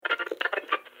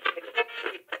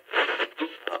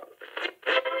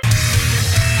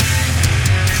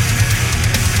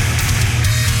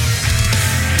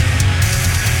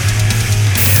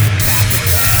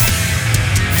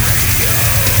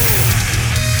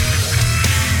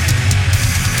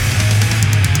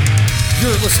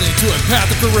listening to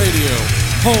Empathica Radio,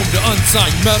 home to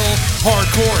unsigned metal,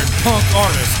 hardcore, and punk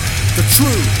artists. The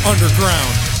true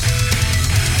underground.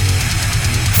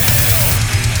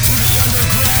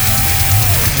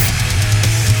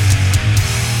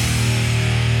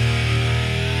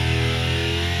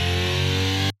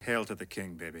 Hail to the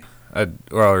king, baby.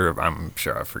 I'm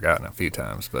sure I've forgotten a few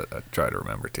times, but I try to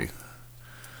remember to.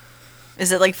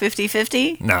 Is it like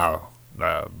 50-50? No,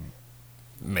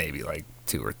 maybe like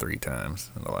 2 or 3 times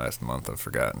in the last month I've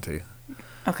forgotten to.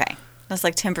 Okay. That's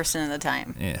like 10% of the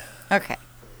time. Yeah. Okay.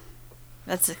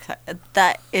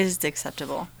 That is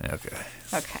acceptable. Okay.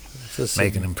 Okay.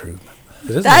 Make an improvement.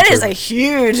 That is a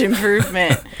huge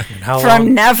improvement How from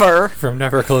long? never. From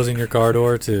never closing your car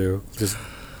door to just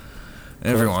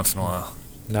Every once in a while.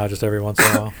 now just every once in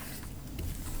a while.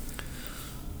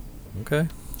 Okay.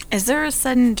 Is there a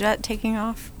sudden jet taking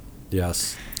off?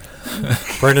 Yes.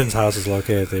 Brendan's house is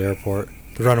located at the airport.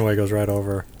 The runway goes right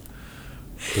over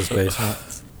this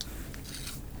basement.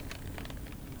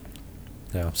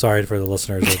 Yeah, sorry for the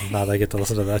listeners. Now they get to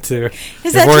listen to that too.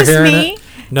 Is that just me?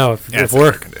 No, if It's we're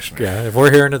air conditioner. if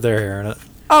we're hearing it, they're hearing it.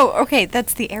 Oh, okay.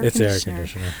 That's the air It's the conditioner. air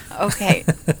conditioner. Okay.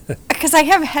 Because I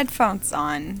have headphones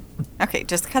on. Okay,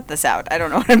 just cut this out. I don't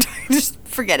know what I'm doing. Just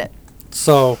forget it.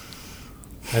 So,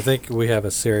 I think we have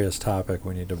a serious topic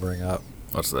we need to bring up.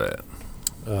 What's that?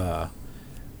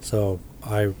 So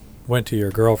I went to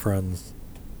your girlfriend's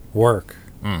work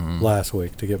Mm-hmm. last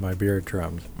week to get my beard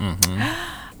trimmed. Mm-hmm.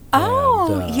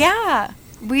 Oh, And, yeah.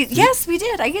 Yes, we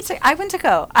did. I went to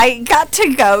go. I got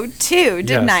to go too,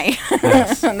 didn't Yes. I?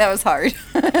 Yes. That was hard.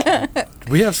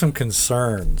 We have some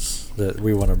concerns that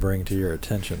we want to bring to your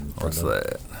attention. What's Brendan.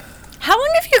 that? How long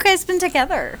have you guys been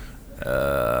together?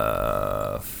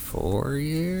 4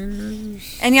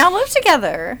 years? And y'all live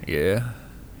together. Yeah.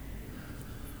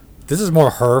 This is more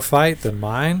her fight than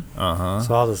mine, Uh-huh.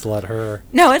 so I'll just let her.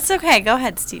 No, it's okay. Go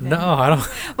ahead, Steven. No, I don't.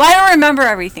 Well, I don't remember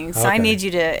everything, so I Okay. need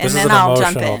you to, and This is then an I'll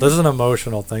jump emotional. in. This is an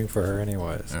emotional thing for her,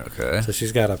 anyways. Okay. So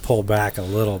she's got to pull back a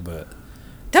little bit.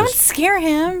 Don't scare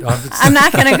him. I'm- I'm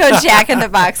not going to go Jack in the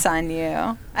Box on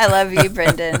you. I love you,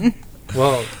 Brendan.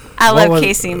 Well, I what love was-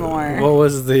 Casey more. What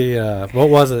was the? What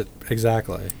was it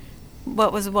exactly?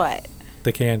 What was what?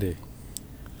 The candy.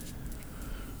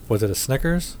 Was it a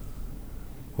Snickers?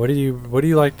 What do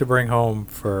you like to bring home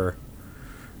for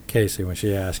Casey when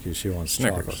she asks you she wants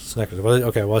Snickers. chocolate? Snickers. Well,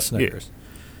 okay, what's Snickers?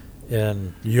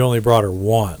 And you only brought her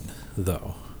one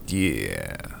though,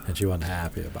 Yeah. and she wasn't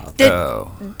happy about Did,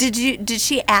 that. did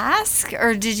she ask,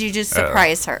 or did you just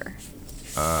surprise her?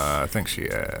 I think she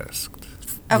asked.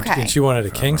 Okay. And she wanted a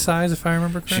king size, if I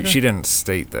remember She, correctly. she didn't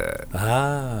state that.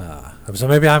 So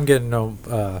maybe I'm getting no.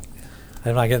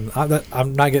 I'm not getting.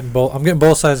 I'm not getting both. I'm getting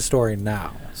both sides of the story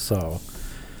now. So.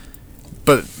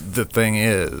 But the thing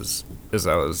is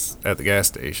I was at the gas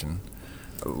station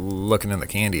looking in the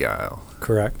candy aisle,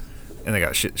 Correct. and they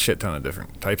got shit ton of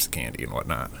different types of candy and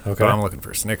whatnot. Okay. But I'm looking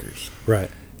for Snickers,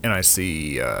 Right. and I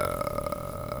see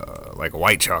like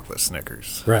white chocolate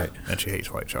Snickers. Right. And she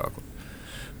hates white chocolate.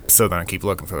 So then I keep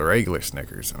looking for the regular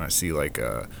Snickers, and I see like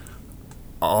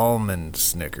almond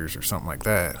Snickers or something like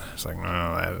that. It's like,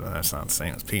 no, that's not the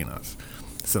same as peanuts.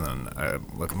 So then I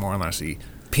look more and I see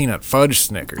peanut fudge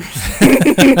Snickers. And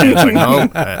it's like, no,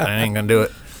 I ain't gonna do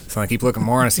it. So I keep looking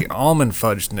more and I see almond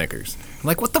fudge Snickers. I'm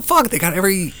like, what the fuck? They got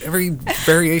every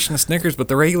variation of Snickers but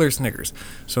the regular Snickers.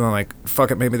 So I'm like,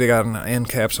 fuck it, maybe they got an end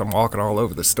cap, so I'm walking all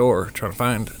over the store trying to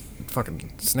find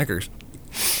fucking Snickers.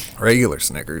 Regular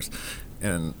Snickers.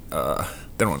 And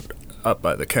then when up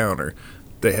by the counter,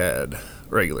 they had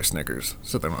regular Snickers.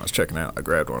 So then when I was checking out, I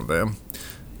grabbed one of them.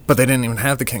 But they didn't even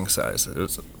have the king size. It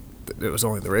was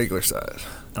only the regular size.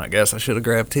 And I guess I should have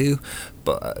grabbed 2,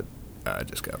 but I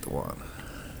just got the one.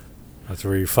 That's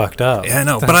where you fucked up. Yeah, I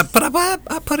know, but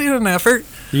I put in an effort.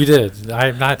 You did.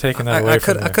 I'm not taking that away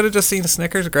from you. I could have just seen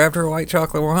Snickers, grabbed her a white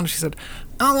chocolate one. She said,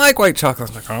 I don't like white chocolate.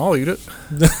 I was like, I'll eat it.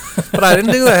 But I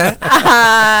didn't do that.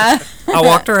 I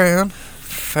walked around,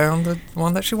 found the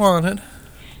one that she wanted.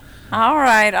 All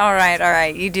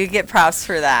right. You do get props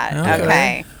for that.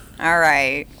 Okay. All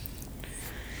right.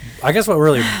 I guess what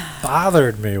really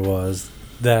bothered me was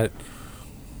that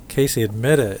Casey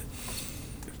admitted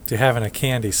to having a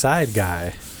candy side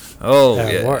guy. Oh,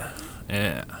 at yeah. work.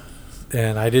 Yeah.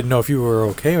 And I didn't know if you were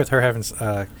okay with her having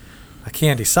a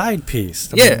candy side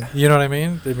piece. I Yeah. mean, you know what I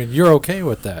mean? I mean, you're okay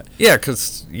with that. Yeah,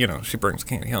 because, she brings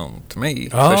candy home to me.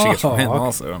 So she gets from him okay.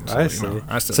 also. So, I see.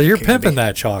 I still So you're get candy. pimping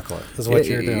that chocolate is what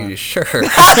you're doing. Sure.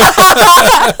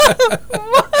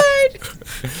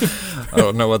 What? I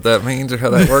don't know what that means or how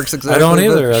that works exactly. I don't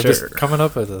either. but I'm sure. just coming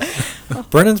up with this.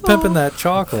 Brendan's pimping that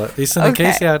chocolate. He's sending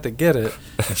Okay. Casey out to get it,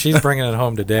 and she's bringing it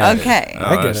home to Daddy. Okay.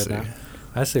 I Oh, get I it see. now.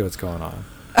 I see what's going on.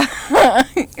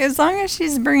 As long as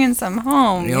she's bringing some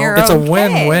home, You know, you're It's okay. a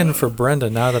win-win for Brenda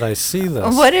now that I see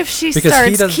this. What if she Because he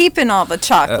starts does- keeping all the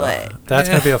chocolate? That's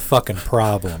going to be a fucking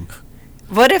problem.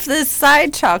 What if this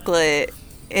side chocolate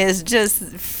is just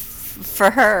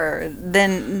for her?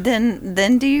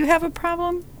 Then do you have a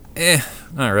problem?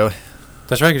 Not really.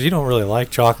 That's right, because you don't really like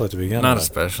chocolate to begin Not with.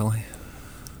 especially.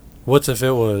 What's if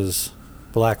it was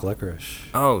black licorice?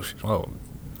 Oh, well,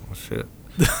 shit.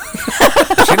 She's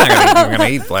not even gonna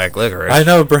eat black licorice. I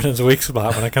know Brendan's weak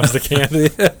spot when it comes to candy.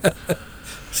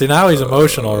 See, now he's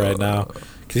emotional right now.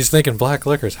 Because he's thinking black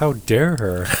licorice. How dare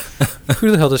her?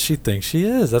 Who the hell does she think she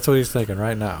is? That's what he's thinking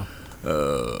right now.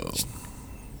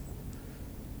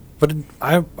 But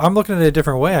I'm looking at it a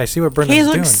different way. I see what Brendan's He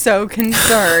doing. looks so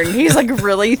concerned. He's like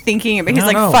really thinking about it. He's No,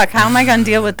 like, no. fuck, how am I going to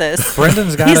deal with this?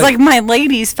 Brendan's got He's it. like, my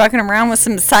lady's fucking around with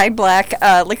some side black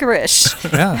licorice.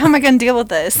 Yeah. How am I going to deal with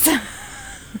this?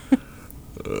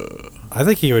 I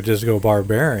think he would just go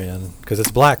barbarian because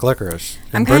it's black licorice.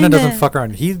 And I'm Brendan doesn't kinda- fuck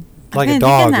around. He like a kinda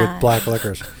dog thinking with that. black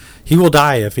licorice. He will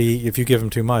die if you give him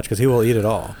too much because he will eat it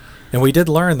all. And we did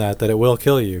learn that it will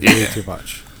kill you if you eat too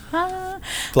much.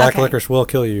 Black Okay. licorice will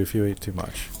kill you if you eat too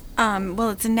much.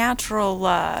 Well, it's a natural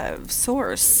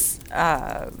source.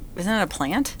 Isn't it a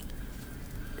plant?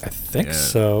 I think Yeah.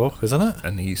 so, isn't it?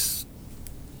 Anise.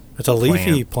 It's a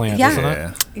leafy plant, Yeah. isn't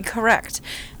Yeah. it? Correct.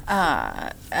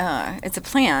 It's a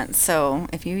plant, so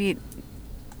if you eat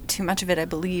too much of it, I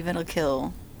believe it'll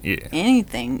kill Yeah.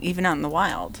 anything, even out in the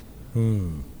wild.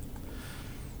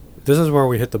 This is where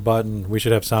we hit the button. We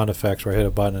should have sound effects where I hit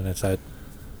a button and it's that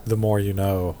the more you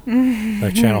know,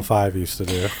 like Channel 5 used to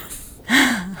do.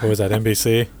 What was that,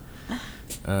 NBC?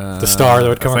 The star that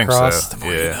would come I think across? So. The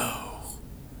more you Yeah.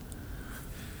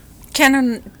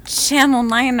 Channel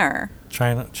Niner.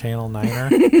 Channel 9er? I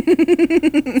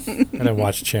didn't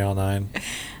watch Channel 9.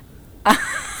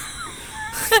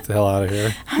 Get the hell out of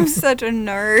here. I'm such a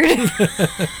nerd.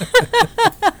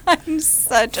 I'm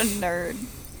such a nerd.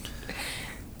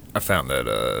 I found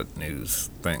that news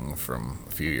thing from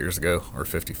a few years ago, where a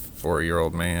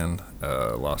 54-year-old man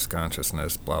lost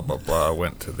consciousness, blah, blah, blah,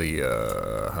 went to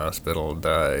the hospital,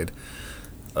 died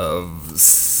of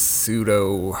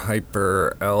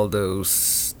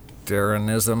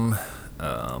pseudo-hyperaldosteronism,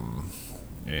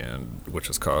 and which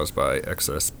is caused by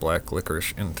excess black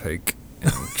licorice intake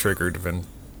and triggered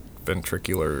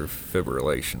ventricular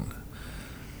fibrillation.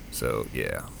 So,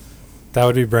 yeah. That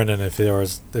would be Brendan if he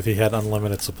had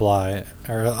unlimited supply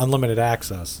or unlimited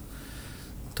access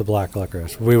to black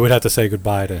licorice. We would have to say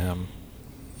goodbye to him.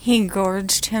 He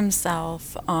gorged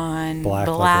himself on Black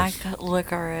black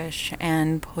licorice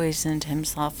and poisoned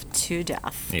himself to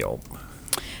death. Yup.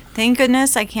 Thank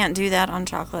goodness I can't do that on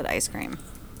chocolate ice cream.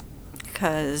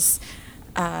 Because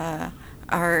our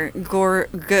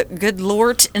good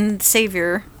Lord and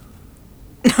Savior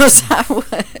knows I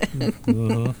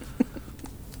would.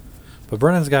 But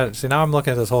Brendan's got... See, now I'm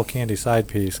looking at this whole candy side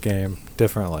piece game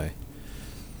differently.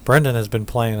 Brendan has been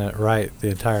playing it right the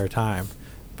entire time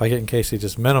by getting Casey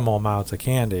just minimal amounts of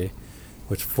candy,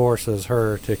 which forces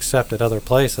her to accept at other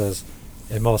places,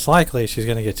 and most likely she's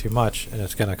going to get too much, and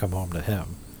it's going to come home to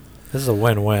him. This is a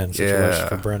win-win situation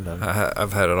for Brendan.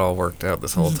 I've had it all worked out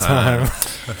this whole time.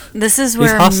 This is He's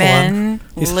where hustling. men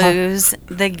He's lose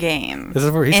the game. This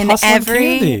is where he's in hustling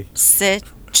every candy.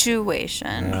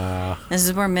 situation. Yeah. This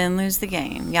is where men lose the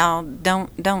game. Y'all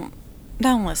don't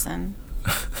listen.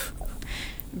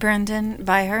 Brendan,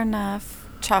 buy her enough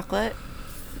chocolate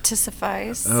to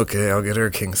suffice. Okay, I'll get her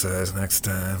a king size next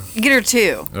time. Get her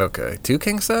 2. Okay, 2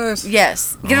 king size?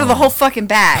 Yes. Get her the whole fucking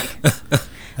bag.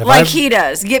 If like I've- he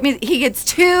does. He gets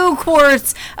 2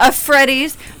 quarts of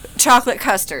Freddy's chocolate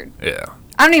custard. Yeah.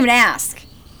 I don't even ask.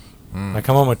 I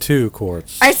come home with 2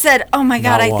 quarts. I said, oh my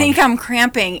God, Not I one. think I'm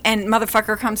cramping. And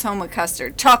motherfucker comes home with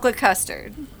custard. Chocolate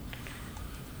custard.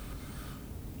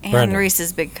 And Brandon.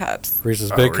 Reese's Big Cups.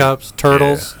 Reese's Oh, Big Cups,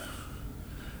 Turtles. Yeah.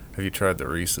 Have you tried the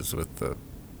Reese's with the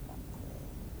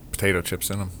potato chips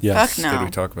in them? Yes. Fuck no. Did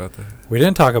we talk about that? We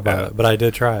didn't talk about Yeah. it, but I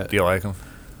did try it. Do you like them?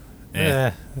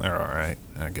 Yeah. They're all right,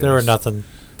 I guess. There were nothing.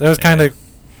 There was kind of...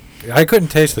 I couldn't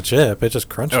taste the chip. It just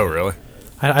crunched. Oh, really?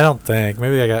 I don't think.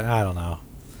 Maybe I don't know.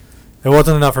 It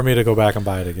wasn't enough for me to go back and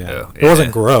buy it again. Oh, It wasn't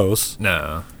yeah. gross,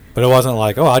 No. but it wasn't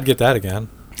like, oh, I'd get that again.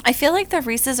 I feel like the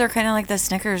Reese's are kind of like the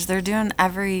Snickers. They're doing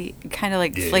every kind of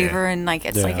like Yeah. flavor, and like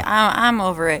it's Yeah. like I'm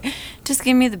over it. Just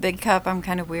give me the big cup. I'm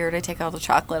kind of weird. I take all the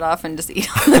chocolate off and just eat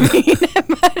all the peanut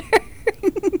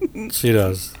butter. She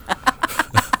does.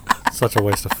 Such a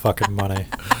waste of fucking money.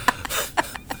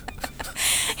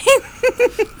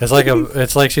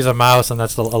 It's like she's a mouse and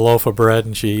that's a loaf of bread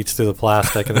and she eats through the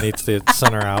plastic and then eats the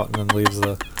center out and then leaves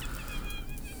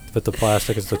the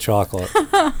plastic is the chocolate.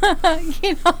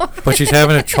 You know. But she's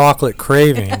having a chocolate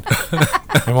craving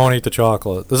and won't eat the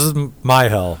chocolate. This is my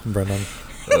hell, Brendan.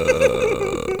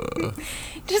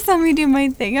 Just let me do my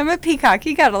thing. I'm a peacock.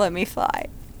 You gotta let me fly.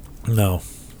 No.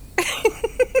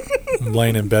 I'm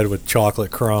laying in bed with chocolate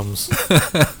crumbs.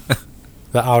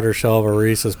 The outer shell of a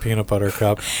Reese's peanut butter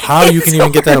cup. How you can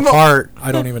even get that apart,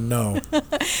 I don't even know.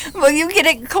 Well, you get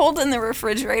it cold in the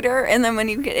refrigerator, and then when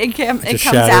you get it, comes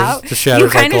shatters, out. just shatters You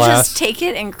like kind of glass. just take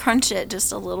it and crunch it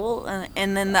just a little,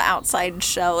 and then the outside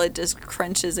shell it just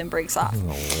crunches and breaks off.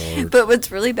 Oh, Lord. But what's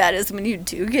really bad is when you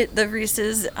do get the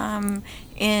Reese's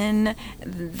in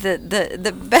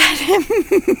the bad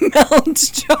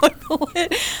melts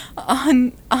chocolate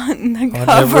on the On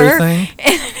cover, everything?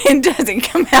 and it doesn't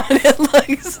come out. It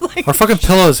looks like Our fucking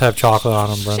pillows have chocolate on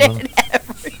them, Brendan. shit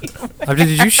everywhere.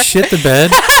 Did you shit the bed?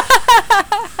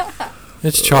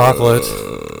 It's chocolate.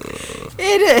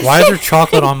 It is. Why is there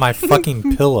chocolate on my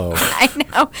fucking pillow? I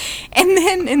know. And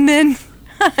then.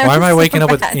 Why am I waking up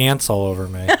with ants all over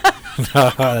me? No,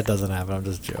 that doesn't happen. I'm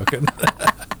just joking.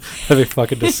 That'd be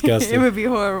fucking disgusting. It would be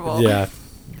horrible. Yeah,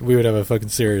 we would have a fucking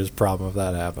serious problem if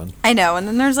that happened. I know. And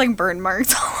then there's like burn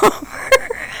marks all over.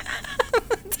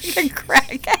 It's like a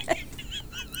crackhead.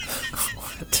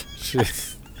 What?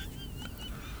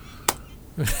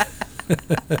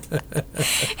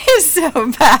 It's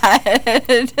so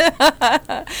bad.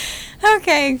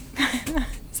 Okay.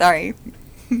 Sorry.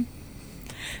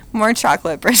 More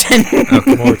chocolate, Bridget.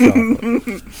 More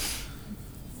chocolate.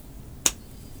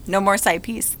 No more side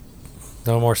piece.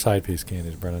 No more side piece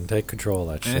candies, Brendan. Take control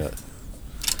of that shit.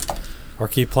 Or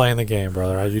keep playing the game,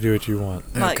 brother. You do what you want.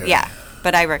 Well, Okay. yeah,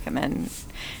 but I recommend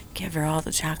give her all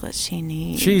the chocolate she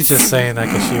needs. She's just saying that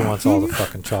because she wants all the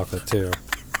fucking chocolate too.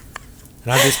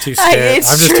 And I'm just too scared.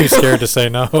 It's I'm just too true. scared to say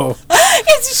no.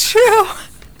 It's true.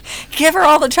 Give her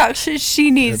all the chocolate she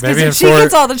needs. Because Maybe if she in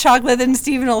gets all the chocolate, then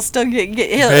Steven will still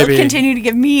he'll Maybe- continue to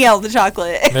give me all the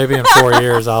chocolate. Maybe in 4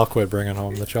 years I'll quit bringing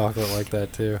home the chocolate like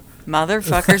that too.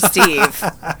 Motherfucker, Steve.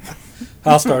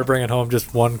 I'll start bringing home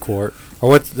just 1 quart. Or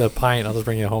what's the pint? I'll just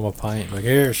bring you home a pint. Like,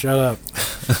 here, shut up.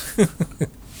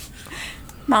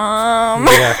 Mom.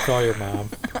 Yeah, call your mom.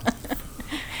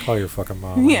 Call your fucking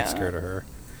mom. Yeah. I'm scared of her.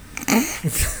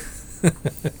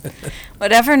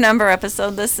 Whatever number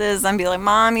episode this is, I'm be like,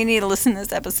 Mom, you need to listen to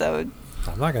this episode.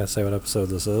 I'm not going to say what episode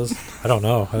this is. I don't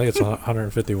know. I think it's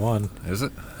 151. Is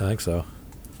it? I think so.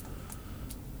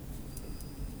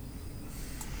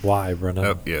 Why, Brendan?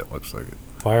 Oh, yeah, it looks like it.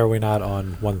 Why are we not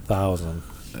on 1,000?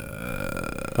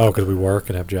 Oh, because we work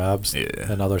and have jobs Yeah.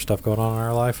 and other stuff going on in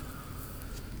our life?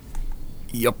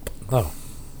 Yep. Oh.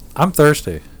 I'm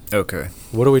thirsty. Okay.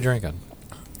 What are we drinking?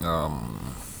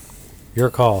 Your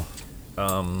call.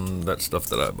 That stuff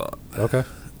that I bought. Okay.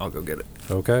 I'll go get it.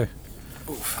 Okay.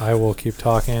 I will keep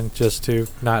talking just to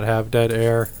not have dead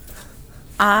air.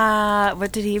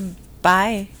 What did he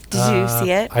buy? Did you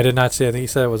see it? I did not see it. I think he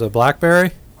said it was a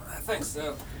blackberry. I think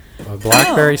so. A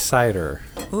blackberry cider,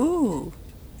 Ooh.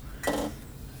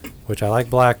 which I like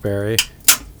blackberry.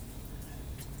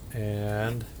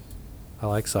 And I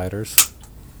like ciders.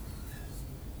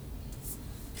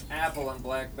 Apple and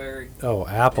blackberry. Oh,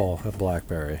 apple and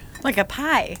blackberry. Like a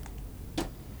pie.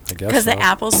 I guess Because so. the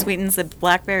apple sweetens the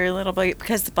blackberry a little bit.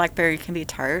 Because the blackberry can be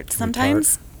tart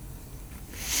sometimes.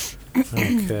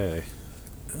 Okay.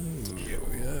 Ooh,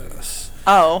 yes.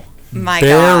 Oh, my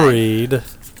God. Buried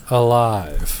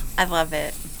alive. I love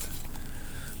it.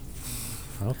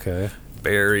 Okay.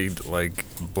 Buried like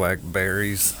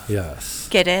blackberries, Yes.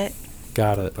 Get it?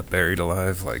 Got it. but buried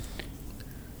alive like.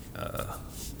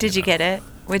 Did you get it?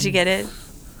 Would you get it?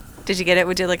 Did you get it?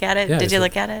 Would you look at it? Yeah, Did is you it-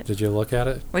 look at it? Did you look at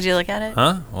it? Would you look at it?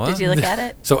 Huh? What? Did you look at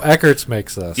it? So Eckert's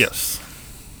makes this. Yes.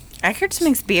 Eckert's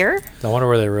makes beer? I wonder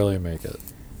where they really make it.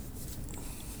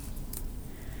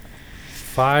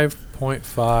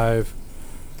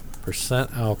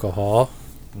 5.5% alcohol.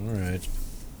 All right.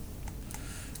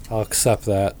 I'll accept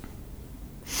that.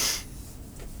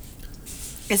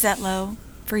 Is that low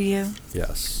for you?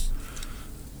 Yes.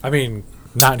 I mean,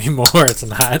 not anymore. It's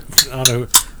not. I don't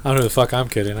know who the fuck I'm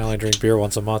kidding. I only drink beer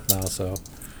once a month now, so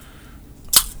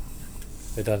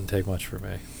it doesn't take much for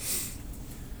me.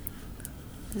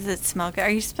 Does it smell good? Are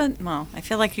you well, I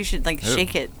feel like you should like Ew.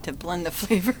 shake it to blend the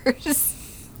flavors.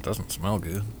 It doesn't smell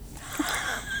good.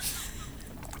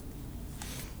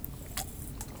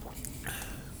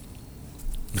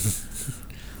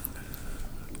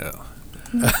 Oh.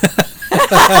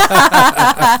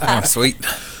 Sweet.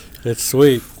 It's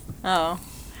sweet. Oh.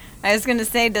 I was going to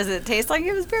say, does it taste like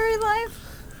it was buried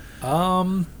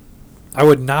alive? I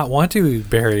would not want to be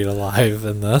buried alive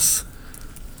in this.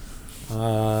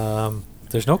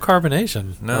 There's no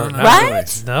carbonation. No, Or- not What?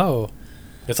 really. No.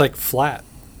 It's like flat.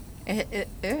 Ew.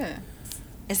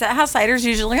 Is that how ciders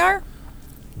usually are?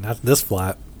 Not this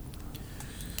flat.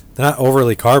 They're not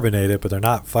overly carbonated, but they're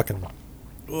not fucking.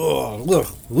 Ugh.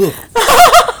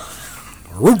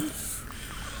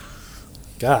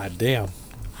 God damn.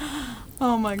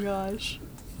 Oh my gosh.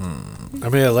 I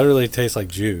mean, it literally tastes like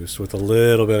juice with a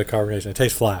little bit of carbonation. It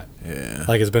tastes flat. Yeah.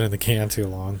 Like it's been in the can too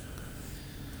long.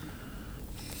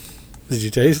 Did you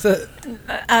taste it?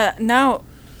 No.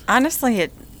 Honestly,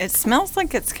 it smells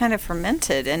like it's kind of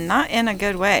fermented and not in a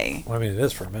good way. Well, I mean, it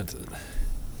is fermented.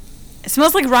 It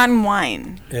smells like rotten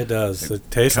wine. It does. It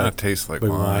tastes Kind like of tastes like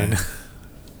like wine. It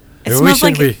Maybe we smells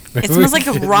like shouldn't be- it maybe we smells like a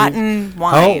shouldn't be- rotten How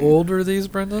wine. old are these,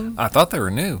 Brendan? I thought they were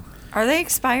new. Are they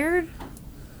expired?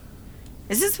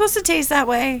 Is it supposed to taste that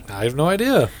way? I have no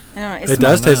idea. I don't know. It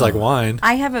does I taste know. like wine.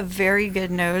 I have a very good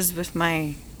nose with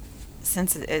my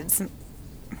sense. It's.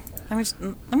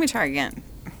 Let me try again.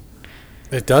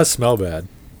 It does smell bad.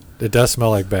 It does smell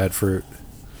like bad fruit.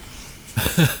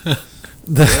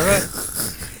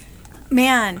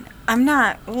 Man, I'm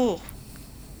not. Ooh,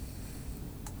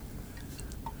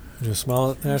 You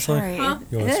smell it, Ashley? sorry. You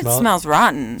wanna It smell it? smells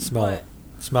rotten. Smell it.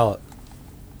 Smell it.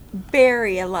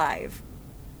 Berry alive.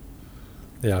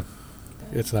 Yeah.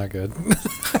 It's not good.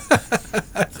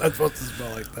 It's not supposed to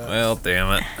smell like that. Well,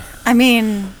 damn it. I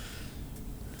mean,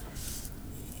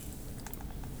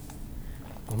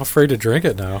 I'm afraid to drink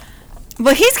it now.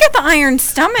 but he's got the iron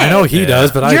stomach. I know he Yeah.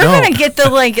 does, but I You're don't. gonna get the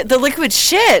liquid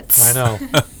shits. I know.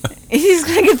 He's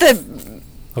gonna get the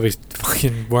I'll be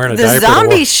fucking wearing a the diaper. to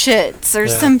zombie walk- shits or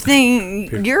Yeah.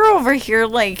 something. You're over here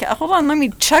like, hold on, let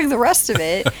me chug the rest of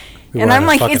it. You're And wearing I'm a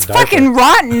like, fucking it's diaper. fucking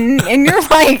rotten. And you're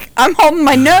like, I'm holding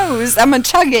my nose. I'm gonna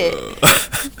chug it.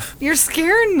 You're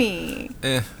scaring me.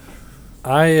 Eh.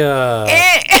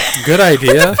 Good What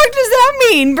idea. the fuck does that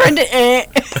mean, Brenda?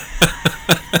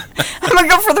 I'm gonna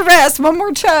go for the rest. One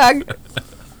more chug.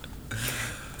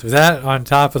 That on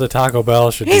top of the Taco Bell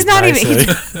should He's be not even-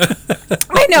 nicely-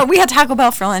 Wait, no, we had Taco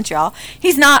Bell for lunch, y'all.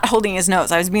 He's not holding his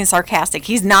nose. I was being sarcastic.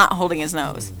 He's not holding his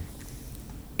nose.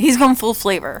 He's going full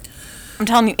flavor. I'm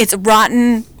telling you, it's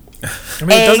rotten I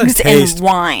mean, it doesn't eggs taste. and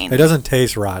wine. It doesn't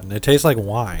taste rotten. It tastes like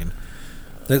wine.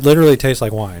 It literally tastes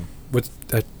like wine. With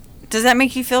Does that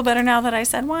make you feel better now that I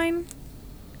said wine?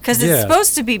 Because it's Yeah.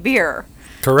 supposed to be beer.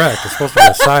 correct. It's supposed to be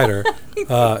a cider.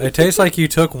 It tastes like you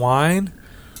took wine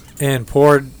and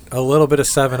poured a little bit of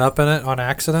 7-Up in it on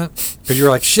accident because you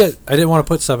were like, shit, I didn't want to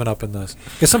put 7-Up in this.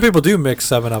 Because some people do mix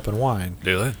 7-Up and wine.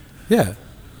 Do they?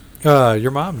 Yeah.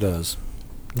 Your mom does.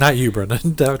 Not you,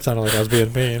 Brendan. That sounded like I was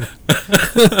being mean.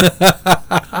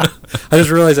 I just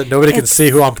realized that nobody can It's- see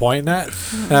who I'm pointing at.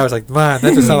 And I was like, man,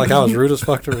 that just sounded like I was rude as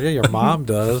fuck to her. Yeah, your mom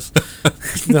does.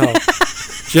 No.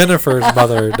 Jennifer's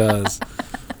mother does.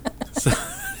 So-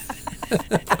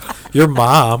 your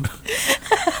mom.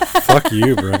 Fuck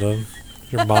you, Brendan.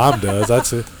 Your mom does. That's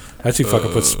who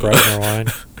fucking puts Sprite in her wine.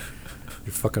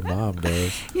 Your fucking mom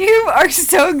does. You are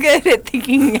so good at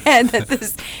thinking ahead that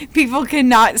this people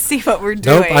cannot see what we're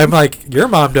doing. Nope. I'm like, your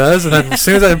mom does. And then as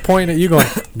soon as I'm pointing at you going,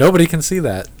 nobody can see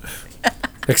that.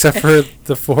 Except for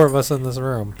the 4 of us in this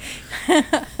room.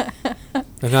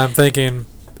 And I'm thinking,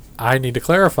 I need to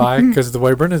clarify because the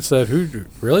way Brendan said, "Who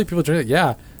really people drink it?"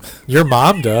 Yeah, your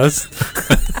mom does.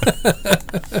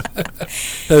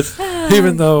 That's,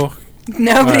 even though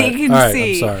Nobody Alright, can alright,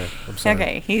 see. I'm sorry.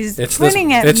 Okay, he's It's this.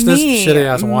 pointing at It's me. this shitty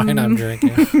ass wine I'm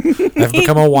drinking. I've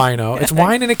become a wino. It's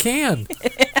wine in a can.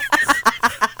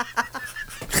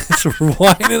 It's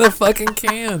wine in a fucking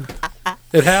can.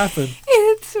 It happened.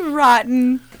 It's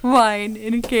rotten wine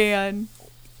in a can.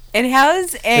 It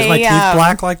has a. Is my teeth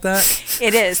black like that?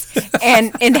 It is,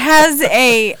 and it has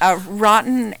a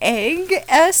rotten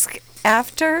egg-esque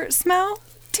after smell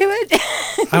to it.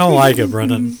 I don't like it,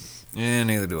 Brendan. Yeah,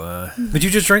 neither do I. But you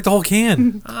just drank the whole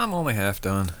can. I'm only half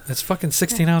done. It's fucking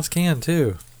 16-ounce can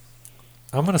too.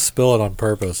 I'm gonna spill it on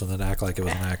purpose and then act like it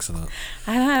was an accident.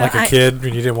 I don't know. Like a kid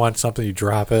when you didn't want something, you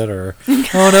drop it, or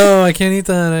oh no, I can't eat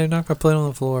that. I knocked my plate on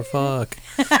the floor. Fuck.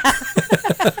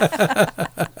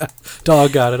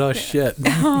 Dog got it. Oh shit.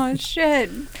 Oh shit!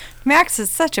 Max is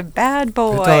such a bad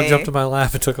boy. The dog jumped in my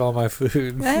lap and took all my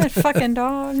food. That fucking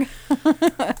dog.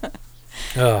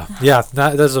 Yeah,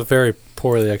 that's a very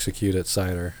poorly executed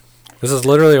cider. This is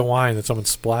literally a wine that someone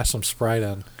splashed some Sprite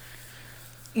in.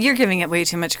 You're giving it way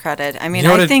too much credit. I mean, You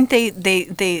know what I it- think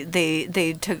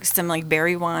they took some like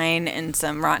berry wine and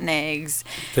some rotten eggs.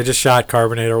 They just shot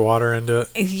carbonator water into it.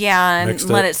 Yeah, and Mixed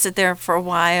let it. it sit there for a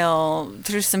while.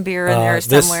 Threw some beer in there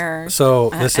This- somewhere. So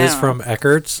I- this I is don't from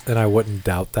Eckert's, and I wouldn't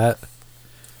doubt that.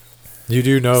 You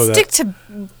do know Stick that.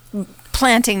 to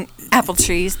planting apple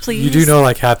trees, please. You do know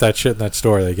like half that shit in that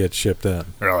store they get shipped in.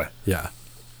 Really? Yeah.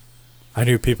 I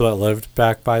knew people that lived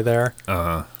back by there,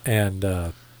 Uh-huh.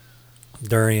 and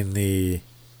during the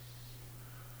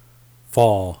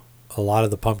fall, a lot of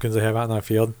the pumpkins they have out in that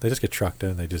field, they just get trucked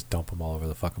in and they just dump them all over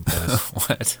the fucking place.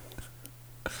 What?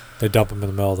 They dump them in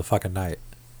the middle of the fucking night.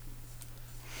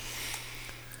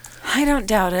 I don't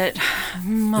doubt it.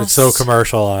 It's so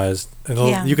commercialized. And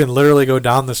Yeah. you can literally go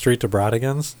down the street to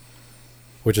Brodigan's,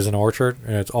 which is an orchard,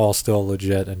 and it's all still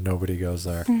legit and nobody goes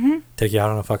there. Mm-hmm. Take you out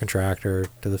on a fucking tractor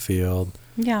to the field,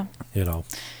 Yeah. you know.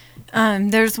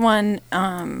 There's one.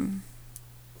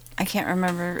 I can't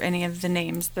remember any of the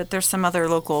names, but there's some other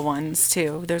local ones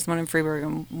too. There's one in Freeburg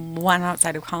and one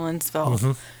outside of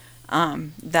Collinsville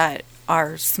that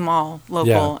are small,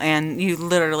 local, Yeah. and you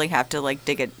literally have to like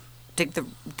dig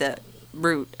the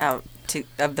root out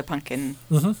of the pumpkin.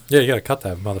 Mm-hmm. Yeah, you gotta cut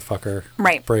that motherfucker.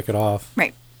 Right. Break it off.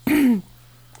 Right.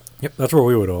 Yep, that's where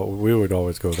we would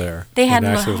always go there. They when had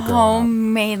Ashley was growing up.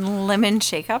 homemade lemon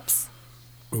shake-ups.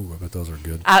 Ooh, I bet those are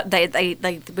good.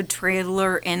 They would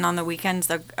trailer in on the weekends,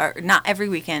 or not every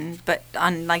weekend, but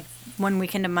on like one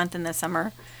weekend a month in the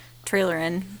summer, trailer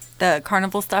in the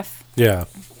carnival stuff. Yeah,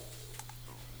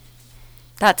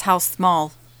 That's how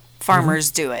small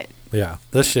farmers do it. yeah.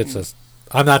 This shit's just.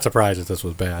 I'm not surprised that this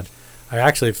was bad. I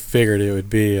actually figured it would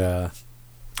be. I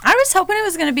was hoping it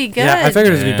was going to be good. Yeah, I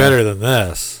figured it'd be Yeah. better than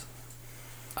this.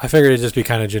 I figured it'd just be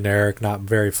kind of generic, not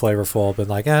very flavorful, but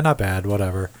like, not bad,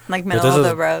 whatever. Like But middle this of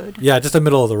is- the road. Yeah, just the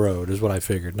middle of the road is what I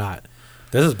figured. Not,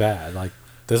 this is bad. Like,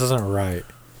 this isn't right.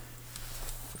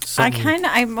 Something-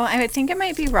 I think it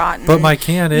might be rotten. But my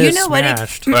can is You know what it-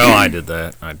 smashed. Well, I did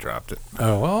that. I dropped it.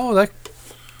 Oh, well, that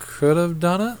could have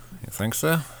done it. You think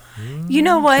so? You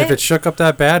know what? If it shook up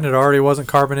that bad and it already wasn't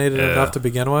carbonated Yeah. enough to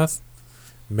begin with,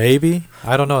 maybe.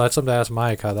 I don't know. That's something to ask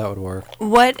Mike how that would work.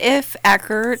 What if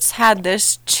Eckert's had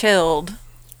this chilled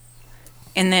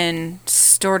and then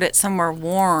stored it somewhere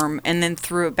warm and then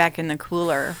threw it back in the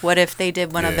cooler? What if they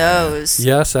did one of Yeah. those?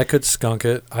 Yes, that could skunk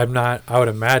it. I would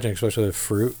imagine, especially the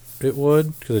fruit, it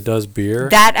would, because it does beer.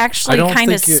 That I actually don't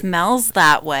kind of think it- smells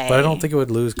that way. But I don't think it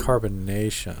would lose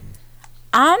carbonation.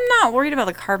 I'm not worried about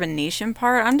the carbonation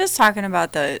part. I'm just talking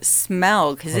about the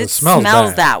smell because Well, it it smells smells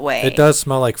bad. that way. It does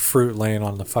smell like fruit laying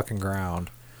on the fucking ground.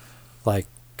 Like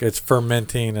it's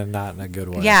fermenting and not in a good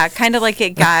way. Yeah, kind of like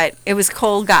it was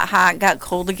cold, got hot, got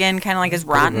cold again, kind of like it's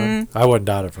rotten. I wouldn't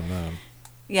doubt it from them.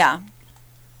 Yeah.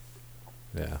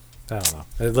 Yeah. I don't know.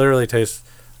 It literally tastes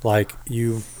like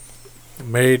you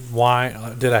made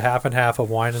wine, did a half and half of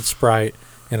wine and Sprite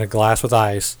in a glass with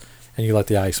ice, and you let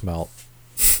the ice melt.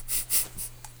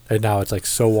 And now it's like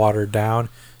so watered down,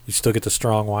 you still get the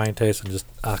strong wine taste and just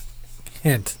a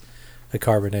hint of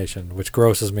carbonation, which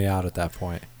grosses me out at that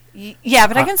point. Yeah,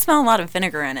 but I can smell a lot of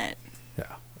vinegar in it. Yeah.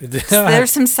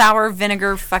 There's some sour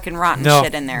vinegar fucking rotten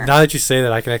shit in there. Now that you say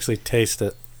that, I can actually taste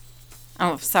it.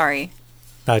 Oh, sorry.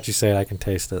 Now that you say it, I can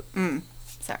taste it.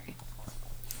 Sorry.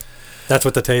 That's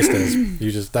what the taste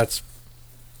is. That's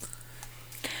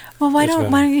Well, why It's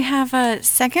don't better. you have a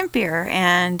second beer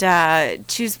and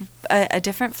choose a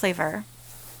different flavor?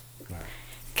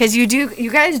 Because you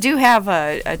guys do have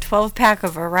a 12-pack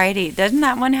of variety. Doesn't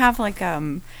that one have like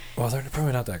well, they're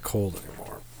probably not that cold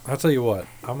anymore. I'll tell you what,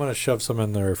 I'm gonna shove some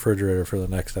in the refrigerator for the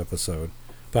next episode.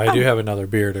 But I do have another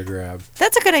beer to grab.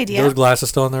 That's a good idea. Those glasses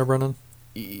still in there, Brendan?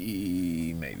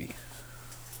 Maybe.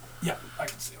 Yeah, I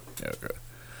can see them. Okay.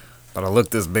 But I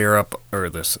looked this beer up, or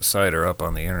this cider up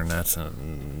on the internet,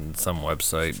 and some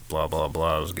website, blah, blah,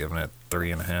 blah, was giving it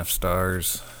 3.5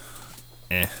 stars.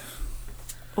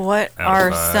 What Out of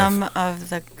are 5. some of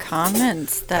the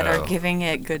comments that Oh. are giving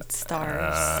it good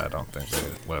stars? I don't think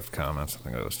they left comments. I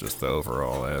think it was just the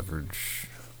overall average.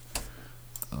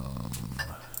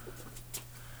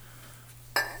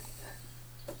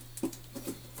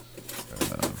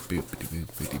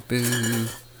 Boopity-boopity-boo.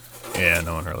 Yeah,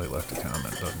 no one really left a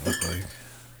comment, doesn't look like.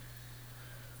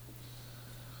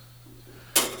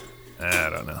 I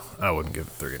don't know. I wouldn't give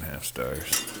it 3.5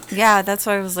 stars. Yeah, that's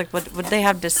why I was like, what would they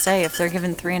have to say if they're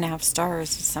given 3.5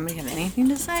 stars? Does somebody have anything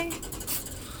to say?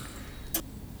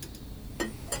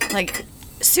 Like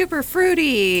super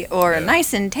fruity or Yeah.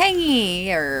 nice and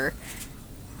tangy or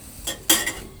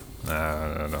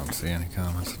I don't see any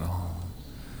comments at all.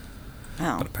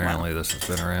 oh, But apparently this has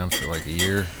been around for like a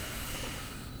year.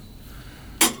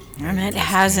 And it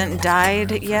hasn't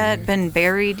died yet, been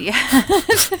buried yet.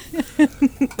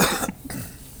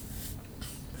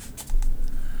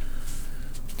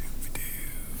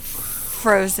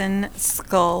 Frozen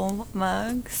skull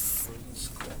mugs.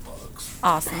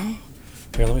 Awesome.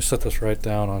 Here, let me set this right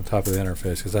down on top of the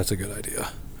interface because that's a good idea.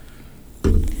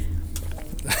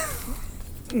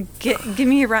 Give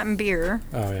me a rotten beer.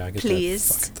 Oh yeah, get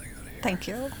Please. that fucking thing out of here. Thank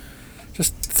you.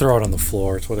 Just throw it on the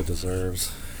floor. It's what it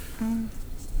deserves.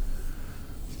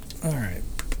 All right.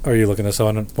 Are you looking this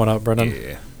one up, Brendan?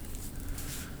 Yeah.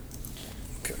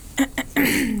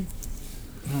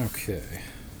 Okay.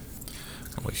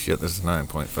 Holy shit, this is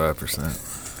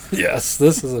 9.5%. Yes,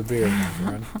 this is a beer, my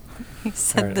friend. He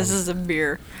said Alright, this I'm- is a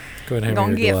beer. Go ahead and Gonna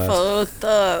hand me your get glass. fucked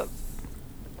up.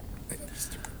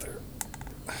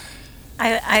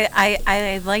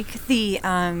 I like the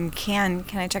can.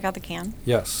 Can I check out the can?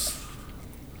 Yes.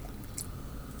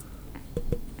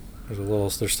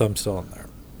 There's some still in there.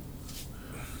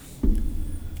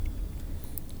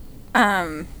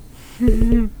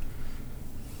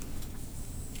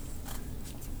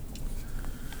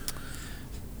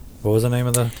 What was the name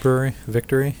of the brewery?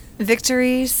 Victory?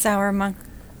 Victory Sour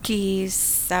Monkey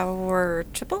Sour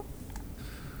Triple.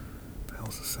 The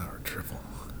hell's a sour triple?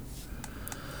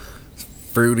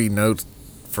 Fruity notes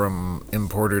from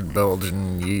imported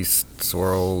Belgian yeast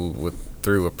swirl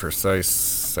through a precise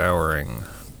souring.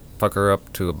 Pucker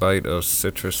up to a bite of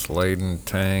citrus-laden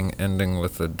tang, ending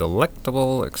with a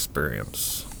delectable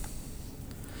experience.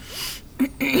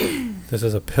 This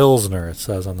is a Pilsner, it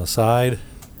says on the side.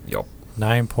 Yup.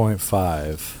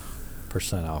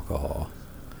 9.5% alcohol.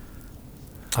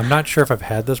 I'm not sure if I've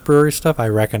had this brewery stuff. I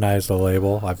recognize the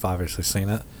label. I've obviously seen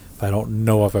it. But I don't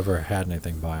know if I've ever had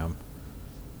anything by them.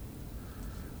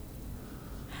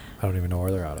 I don't even know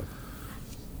where they're out of.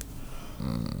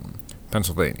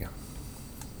 Pennsylvania.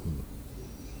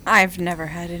 I've never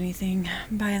had anything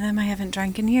by them. I haven't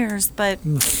drank in years, but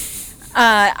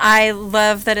I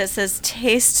love that it says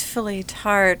tastefully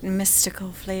tart,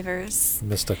 mystical flavors.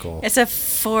 Mystical. It's a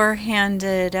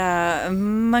four-handed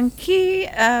monkey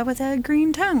with a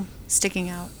green tongue sticking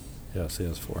out. Yes, he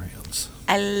has four hands.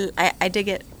 I dig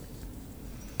it.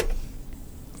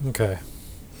 Okay.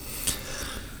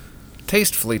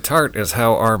 Tastefully tart is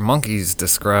how our monkeys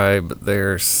describe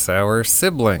their sour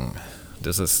sibling.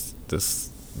 Does this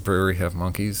brewery have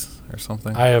monkeys or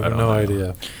something? I have don't no know.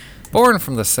 idea. Born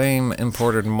from the same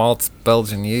imported malts,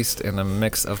 Belgian yeast, and a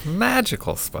mix of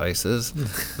magical spices,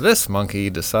 this monkey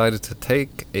decided to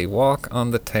take a walk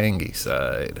on the tangy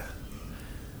side.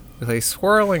 With a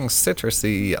swirling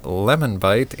citrusy lemon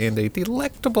bite and a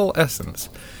delectable essence,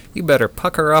 you better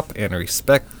pucker up and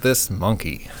respect this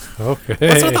monkey. Okay.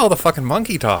 What's with all the fucking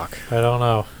monkey talk? I don't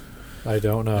know. It's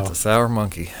It's a sour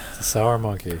monkey. a sour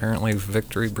monkey. Apparently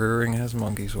Victory Brewing has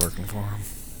monkeys working for them.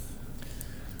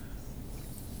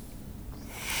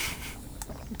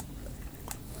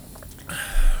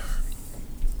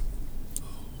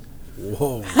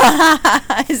 Whoa.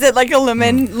 Is it like a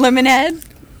lemon head?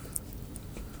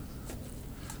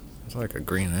 It's like a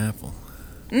green apple.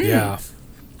 Yeah.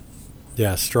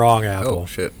 Yeah, strong apple. Oh,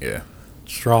 shit, yeah.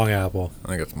 Strong apple. I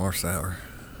think it's more sour.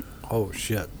 Oh,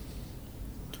 shit.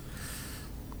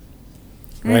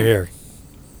 Right here.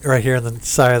 Right here in the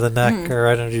side of the neck or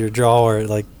right under your jaw where it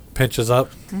like pinches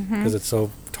up because it's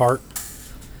so tart.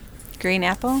 Green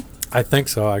apple? I think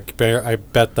so. I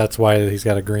bet that's why he's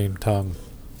got a green tongue.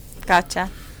 Gotcha.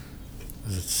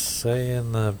 Does it say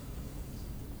in the...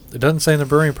 It doesn't say in the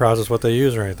brewing process what they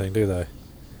use or anything, do they?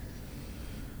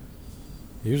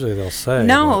 Usually they'll say.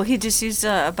 No, but he just used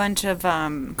a bunch of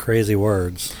crazy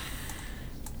words.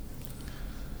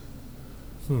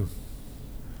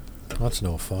 That's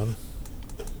no fun.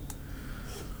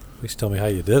 Please tell me how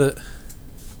you did it.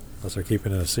 Unless they're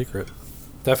keeping it a secret.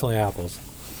 Definitely apples.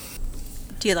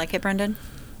 Do you like it, Brendan?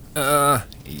 Yeah.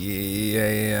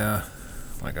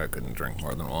 Like I couldn't drink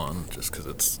more than one just because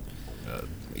it's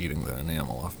eating the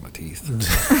enamel off my teeth.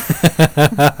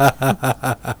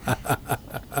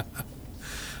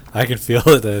 I can feel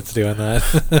it that it's doing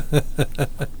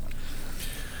that.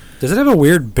 Does it have a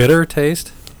weird bitter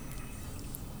taste?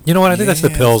 You know what? I think that's the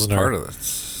Yeah, Pilsner. It's part of the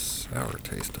sour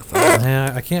taste, I thought.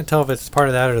 Yeah, I can't tell if it's part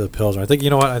of that or the Pilsner. I think, you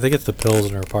know what? I think it's the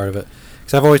Pilsner part of it.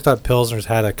 Because I've always thought Pilsner's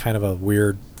had a kind of a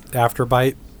weird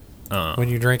afterbite when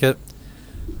you drink it.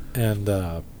 And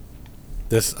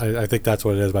this, I think that's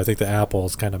what it is. But I think the apple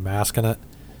is kind of masking it.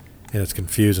 And it's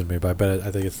confusing me. But I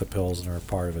think it's the Pilsner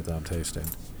part of it that I'm tasting.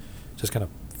 Just kind of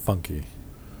funky.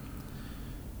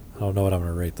 I don't know what I'm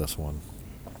going to rate this one.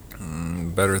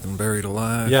 Better than Buried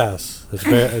Alive? Yes, it's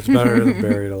better than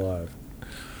Buried Alive.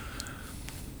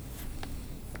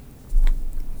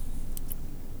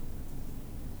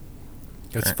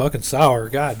 It's fucking sour.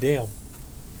 God damn.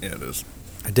 Yeah, it is.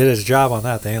 I did his job on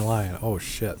that. They ain't lying. Oh,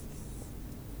 shit.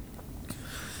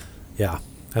 Yeah,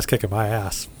 that's kicking my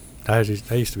ass. I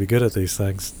used to be good at these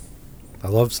things. I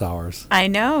love sours. I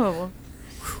know.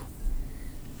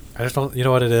 I just don't... You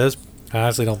know what it is? I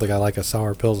honestly don't think I like a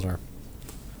sour Pilsner.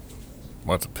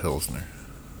 What's a Pilsner?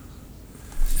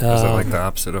 Is it like the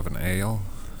opposite of an ale?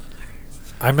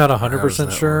 I'm not How does 100%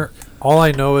 that sure. work? All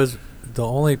I know is the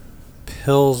only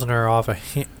Pilsner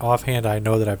offhand I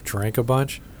know that I've drank a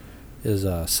bunch is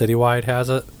Citywide has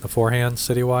it. The Forehand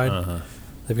Citywide. Uh-huh.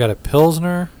 They've got a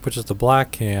Pilsner, which is the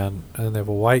black can, and then they have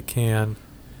a white can,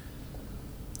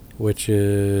 which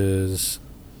is...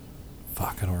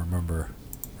 Fuck, I don't remember.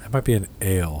 That might be an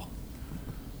ale.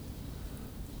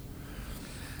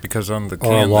 Because on the Or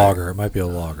can... a lager. It might be a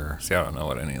lager. See, I don't know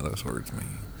what any of those words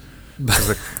mean.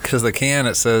 Because the can,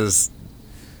 it says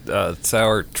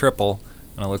sour triple,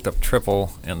 and I looked up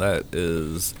triple, and that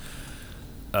is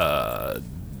a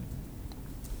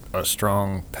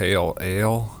strong pale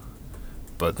ale.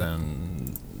 But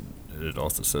then it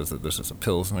also says that this is a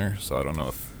Pilsner, so I don't know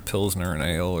if Pilsner and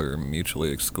ale are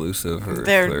mutually exclusive or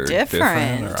They're if they're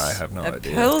different. or I have no a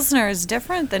idea. Pilsner is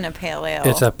different than a pale ale.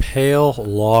 It's a pale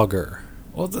lager.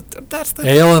 Well, that's the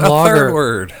Ale and a lager. third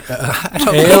word.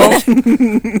 Ale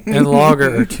and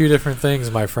lager are two different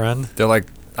things, my friend. They're like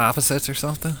opposites or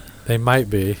something? They might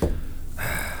be.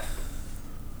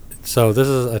 So this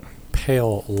is a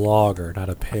pale lager, not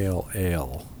a pale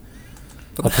ale.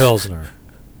 A Pilsner.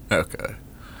 Okay.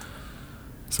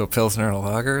 So Pilsner and a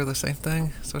lager are the same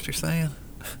thing? Is what you're saying?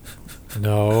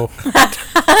 No.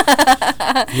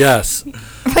 Yes.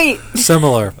 Wait,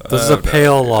 Similar. This is a Okay.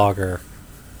 pale lager.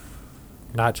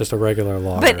 Not just a regular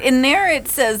lager. but in there it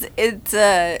says it's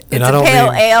a And I a don't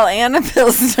pale mean- ale and a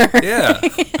Pilsner. Yeah.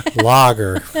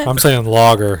 Lager. I'm saying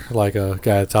lager, like a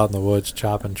guy that's out in the woods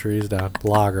chopping trees down.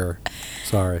 Lager.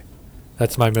 Sorry.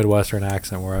 That's my Midwestern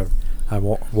accent where I'm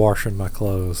washing my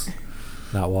clothes.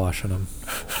 Not washing them.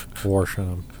 Washing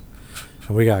them.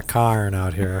 And we got carn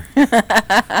out here.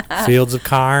 Fields of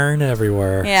carn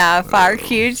everywhere. Yeah, fark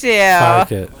you too.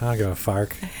 Fark it. I don't give a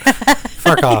fark.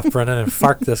 Fark off, Brendan, and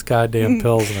fark this goddamn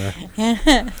Pilsner.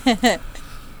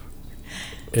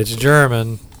 It's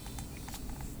German.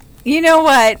 You know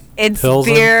what? It's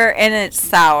Pilsen. beer and it's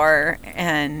sour.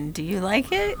 And do you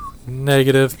like it?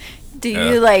 Negative. Do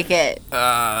Yeah. you like it?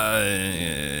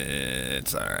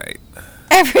 It's all right.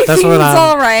 Everything's what I'm-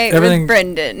 all right everything- with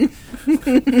Brendan.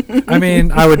 I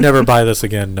mean, I would never buy this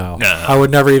again, no. No. I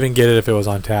would never even get it if it was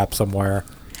on tap somewhere.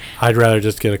 I'd rather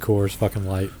just get a Coors fucking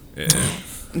Light. Yeah.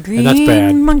 Green that's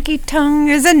bad. monkey tongue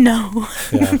is a no.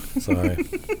 Yeah, sorry.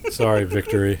 Sorry,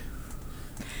 Victory.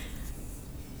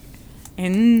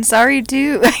 And sorry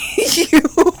too, you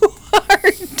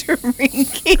are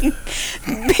drinking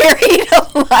buried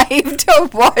alive to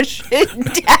wash it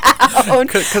down.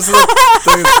 Because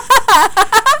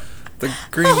the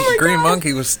green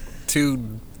monkey was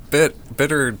too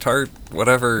bitter, tart,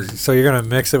 whatever. So you're going to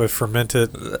mix it with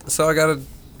fermented... So I gotta...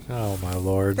 Oh, my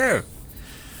Lord. Yeah.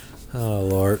 Oh,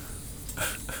 Lord.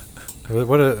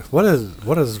 What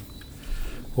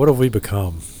have we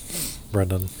become,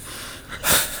 Brendan?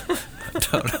 I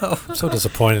don't know. I'm so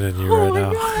disappointed in you right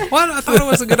now. What? I thought it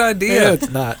was a good idea. Yeah, it's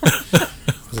not.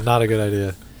 It's not a good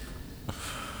idea.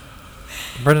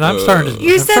 Brendan, I'm starting to.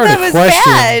 You I'm said starting that to was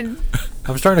question, bad.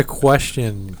 I'm starting to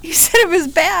question You said it was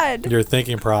bad. your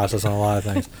thinking process on a lot of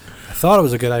things. I thought it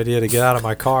was a good idea to get out of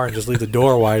my car and just leave the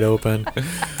door wide open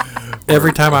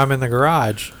every time I'm in the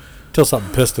garage till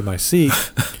something pissed in my seat.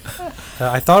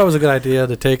 I thought it was a good idea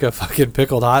to take a fucking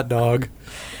pickled hot dog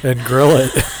and grill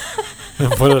it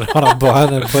and put it on a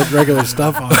bun and put regular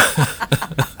stuff on it.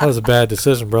 That was a bad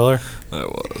decision, brother. That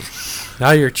was.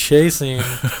 Now you're chasing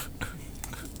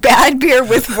Bad beer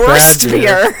with worst bad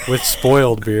beer. with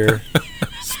spoiled beer,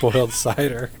 spoiled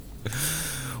cider.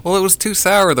 Well, it was too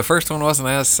sour. The first one wasn't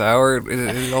as sour. It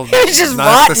was just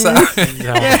knocked the rotten. sour.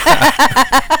 No.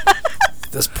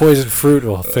 This poison fruit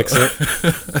will fix it.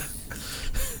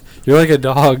 You're like a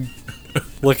dog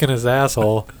licking his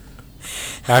asshole.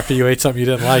 After you ate something you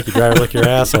didn't like, you'd rather lick your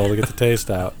asshole to get the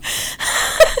taste out.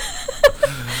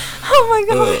 Oh my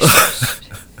gosh.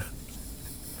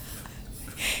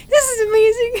 This is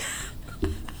amazing.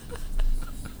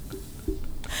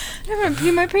 I'm gonna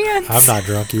pee my pants. I'm not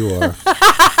drunk, you are.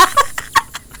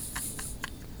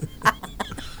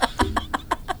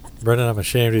 Brendan, I'm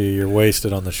ashamed of you. You're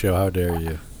wasted on the show. How dare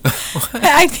you?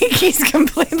 I think he's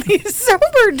completely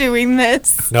sober doing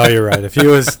this. No, you're right. If he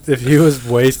was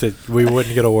wasted, we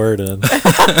wouldn't get a word in.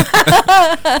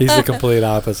 He's the complete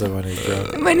opposite when he's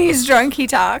drunk. When he's drunk, he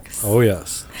talks. Oh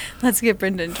yes, Let's get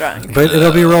Brendan drunk. but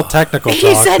it'll be real technical talk.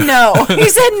 He said no. He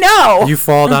said no. You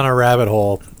fall down a rabbit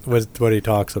hole with what he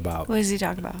talks about. What does he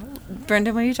talk about?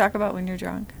 Brendan, what do you talk about when you're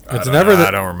drunk? It's never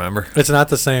I don't remember. It's not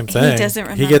the same thing.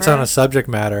 doesn't He gets on remember. a subject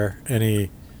matter and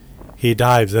he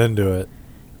dives into it.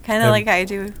 Kind of like I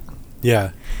do.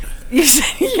 Yeah, You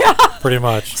said, yeah. pretty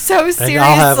much. So seriously. And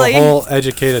I'll have a whole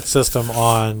educated system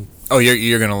on. Oh,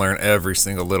 you're going to learn every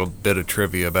single little bit of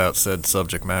trivia about said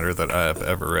subject matter that I have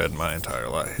ever read in my entire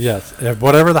life. Yes, if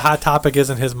whatever the hot topic is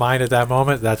in his mind at that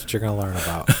moment, that's what you're going to learn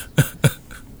about.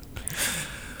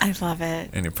 I love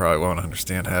it. And you probably won't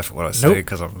understand half of what I say Nope.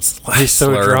 because I'm He's so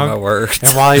slurring drunk. my words.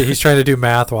 And while he's trying to do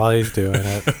math while he's doing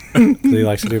it, 'cause he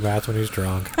likes to do math when he's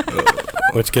drunk,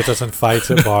 which gets us in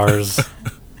fights at bars.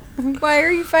 Why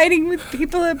are you fighting with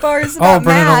people at bars Oh, about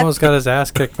Brennan math? almost got his ass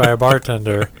kicked by a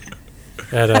bartender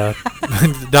at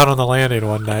down on the landing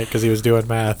one night because he was doing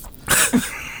math.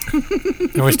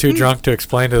 He was too drunk to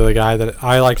explain to the guy that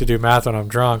I like to do math when I'm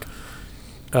drunk,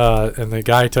 and the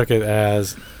guy took it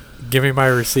as, "Give me my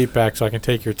receipt back so I can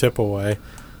take your tip away."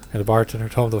 And the bartender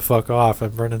told him to fuck off,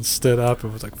 and Brennan stood up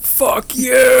and was like, "Fuck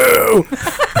you!"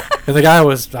 And the guy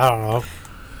was, I don't know,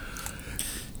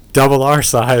 double our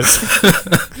size.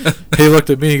 He looked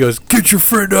at me, he goes, "Get your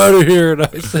friend out of here." And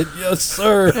I said, "Yes,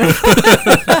 sir."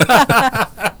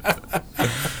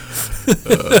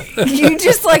 You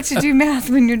just like to do math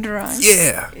when you're drunk.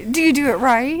 Yeah. Do you do it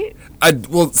right? I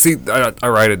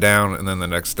write it down, and then the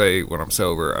next day when I'm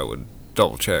sober, I would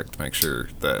double check to make sure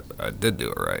that I did do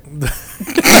it right.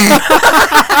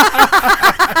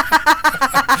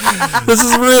 This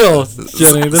is real,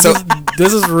 Jenny.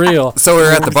 This is real. So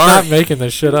we're at the bar. Not making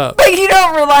this shit up. But you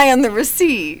don't rely on the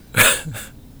receipt.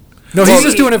 No, he's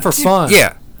just doing it for fun.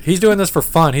 Yeah. He's doing this for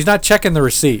fun. He's not checking the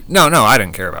receipt. No, I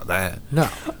didn't care about that. No.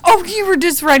 Oh, you were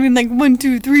just writing like 1,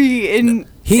 2, 3, and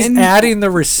He's and adding the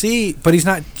receipt, but he's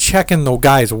not checking the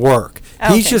guy's work.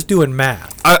 He's Okay. just doing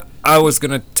math. I was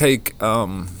going to take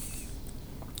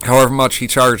however much he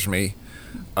charged me,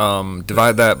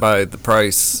 divide that by the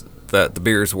price that the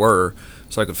beers were,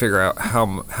 so I could figure out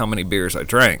how many beers I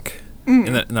drank. And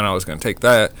then I was going to take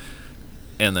that,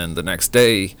 and then the next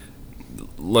day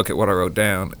look at what I wrote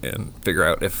down and figure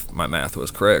out if my math was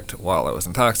correct while I was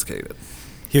intoxicated.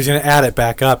 He was going to add it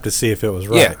back up to see if it was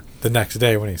right Yeah. the next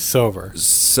day when he's sober.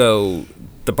 So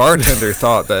the bartender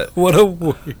thought that What a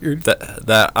weird...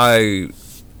 that I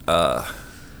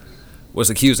was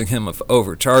accusing him of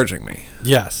overcharging me.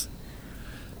 Yes.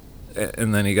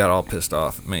 And then he got all pissed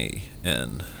off at me,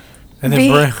 and And then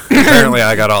Me- apparently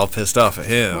I got all pissed off at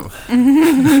him.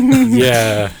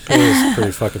 yeah, it was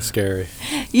pretty fucking scary.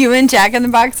 you and Jack in the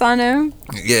Box on him.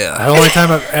 Yeah. The only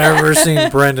time I've ever seen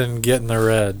Brendan get in the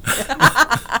red.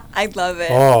 I love it.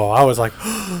 Oh, I was like...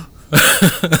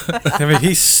 I mean,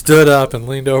 he stood up and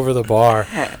leaned over the bar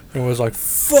and was like,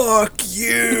 "Fuck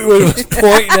you!" and was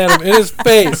pointing at him in his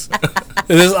face.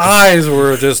 And his eyes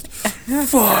were just,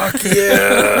 "Fuck you!"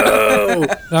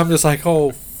 And I'm just like,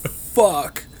 "Oh,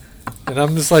 fuck." And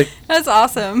I'm just like, That's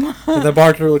awesome. and the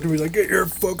bartender looked at me like, "Get your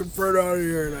fucking friend out of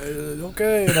here." And I said,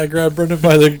 "Okay." And I grabbed Brendan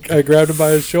I grabbed him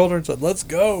by his shoulder and said, "Let's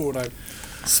go." And I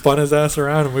spun his ass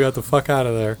around and we got the fuck out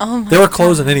of there. Oh my They were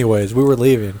closing anyways. We were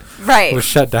leaving. Right. It was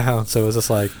shut down, so it was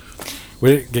just like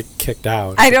we didn't get kicked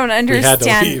out. I don't We had to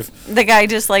understand. leave. The guy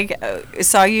just like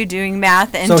saw you doing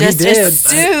math and So he just did.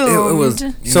 assumed. It was.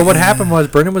 So what happened was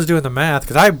Brendan was doing the math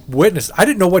because I witnessed. I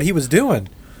didn't know what he was doing.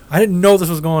 I didn't know this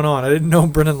was going on. I didn't know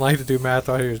Brendan liked to do math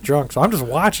while he was drunk. So I'm just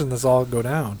watching this all go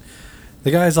down.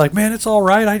 The guy's like, "Man, it's all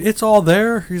right. It's all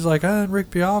there." He's like, "I didn't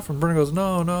rip you off," and Brendan goes,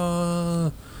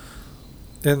 "No."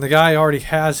 And the guy already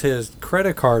has his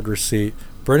credit card receipt.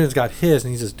 Brendan's got his,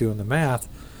 and he's just doing the math.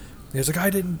 And he's like,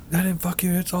 I didn't fuck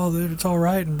you. It's all there. It's all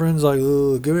right. And Brendan's like,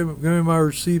 "Ugh, give me my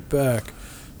receipt back.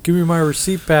 Give me my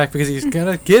receipt back," because he's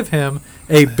gonna give him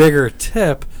a bigger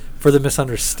tip for the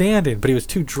misunderstanding, but he was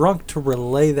too drunk to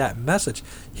relay that message.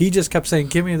 He just kept saying,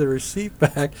 "Give me the receipt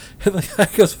back," and the guy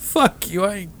goes, "Fuck you!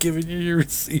 I ain't giving you your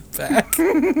receipt back."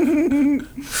 And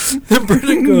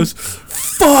Brendan goes,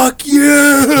 "Fuck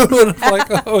you!" And I'm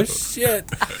like, "Oh shit!"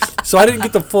 So I didn't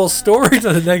get the full story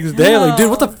to the next day. Like, dude,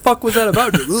 what the fuck was that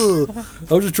about? Ugh.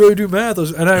 I was just trying to do math, I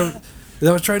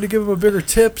was trying to give him a bigger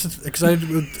tip because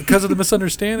of the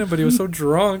misunderstanding, but he was so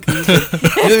drunk. He was like,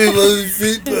 "Give me my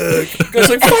receipt back." I was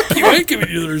like, "Fuck you! I ain't giving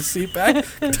you the receipt back.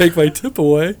 Take my tip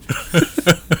away."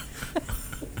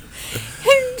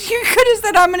 You could have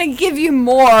said, I'm going to give you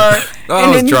more. Oh, I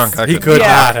was drunk. He could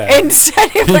not have.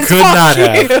 Instead, it He was could fuck not you.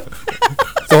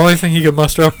 have. The only thing he could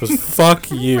muster up was fuck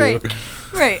you.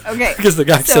 Right, okay. Because the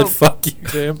guy So- said fuck you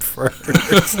to him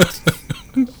first.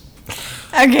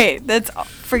 Okay, that's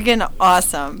freaking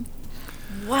awesome.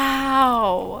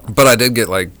 Wow. But I did get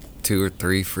like 2 or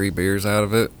 3 free beers out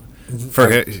of it.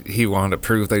 He wanted to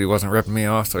prove that he wasn't ripping me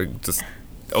off, so he just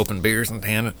opened beers and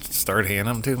started handing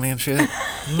them to me and shit.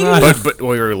 but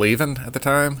we were leaving at the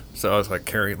time, so I was like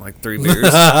carrying like 3 beers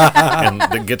and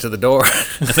to get to the door.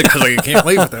 And the guy's like, you can't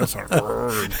leave with them, so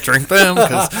I drink them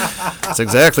because that's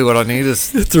exactly what I need is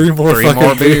 3 more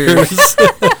more beers.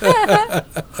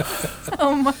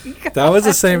 Oh my god. That was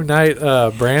the same night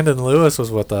Brandon Lewis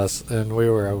was with us, and we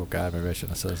were, oh god, maybe I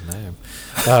shouldn't have said his name.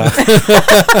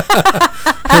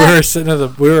 We were sitting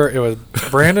it was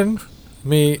Brandon,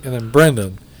 me, and then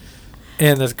Brendan,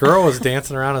 and this girl was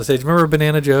dancing around on stage. Remember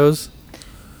Banana Joe's? Do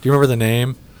you remember the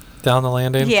name down the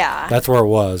landing? Yeah. That's where it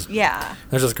was. Yeah.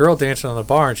 There's this girl dancing on the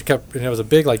bar, and and it was a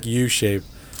big like U shape.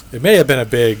 It may have been a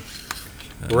big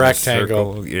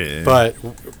rectangle, Circle, yeah. but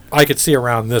I could see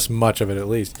around this much of it at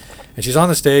least. And she's on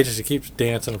the stage, and she keeps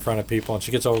dancing in front of people, and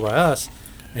she gets over by us,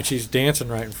 and she's dancing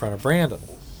right in front of Brandon.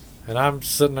 And I'm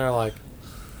sitting there like,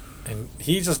 and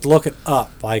he's just looking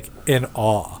up like in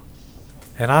awe.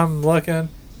 And I'm looking,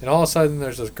 and all of a sudden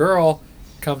there's this girl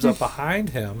comes up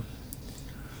behind him,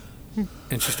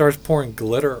 and she starts pouring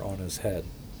glitter on his head.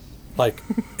 Like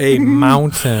a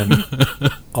mountain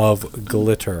of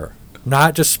glitter.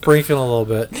 Not just sprinkling a little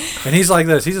bit. And he's like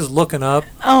this. He's just looking up.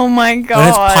 Oh my god. And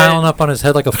it's piling up on his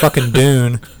head like a fucking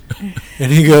dune.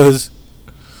 And he goes...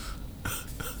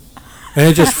 And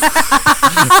it just...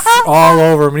 all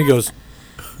over him. And he goes...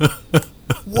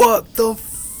 What the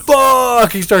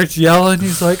fuck? He starts yelling.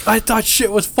 He's like, I thought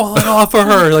shit was falling off of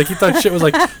her. Like, he thought shit was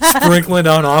like sprinkling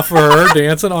down off of her,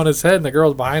 dancing on his head. And the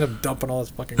girl's behind him dumping all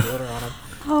this fucking glitter on him.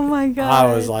 Oh my god.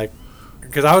 I was like...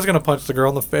 Because I was going to punch the girl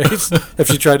in the face if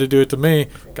she tried to do it to me.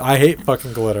 I hate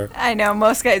fucking glitter. I know,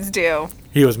 most guys do.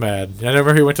 He was mad. I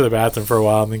remember he went to the bathroom for a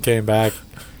while and then came back.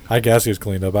 I guess he was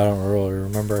cleaned up. I don't really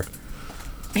remember.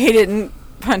 He didn't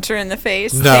punch her in the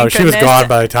face? No, Thank she was goodness. gone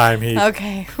by the time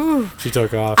Okay. Whew. she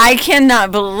took off. I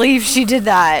cannot believe she did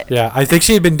that. Yeah, I think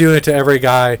she had been doing it to every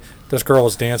guy this girl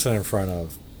was dancing in front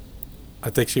of. I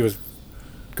think she was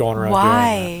going around doing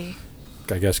Why? that.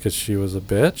 I guess because she was a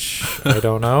bitch. I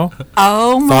don't know.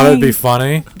 Oh my. Thought it'd be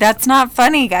funny. That's not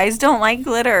funny. Guys don't like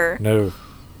glitter. No.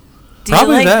 Do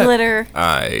Probably you like that. glitter?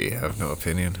 I have no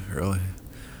opinion, really.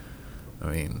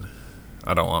 I mean,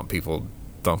 I don't want people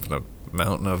dumping a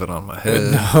mountain of it on my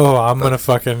head. No, I'm going to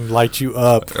fucking light you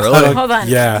up. Really? Hold on.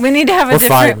 Yeah. We need to have a We're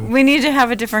different fighting. we need to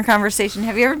have a different conversation.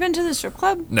 Have you ever been to the strip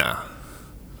club? No.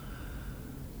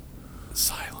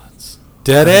 Silence.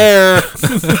 Dead air.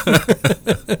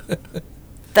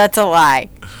 That's a lie.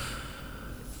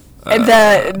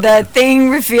 The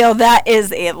thing revealed that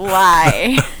is a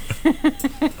lie.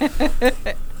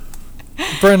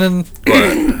 Brennan.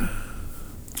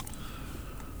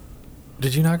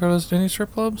 Did you not go to any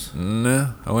strip clubs?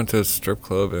 No. I went to a strip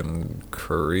club in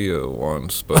Korea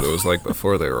once, but it was like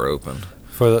before they were open.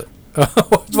 For the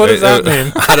what does that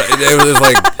mean? It was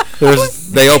like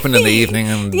they opened in the evening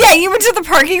and Yeah, you went to the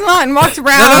parking lot and walked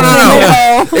around.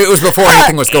 No. It was before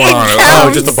anything was going on.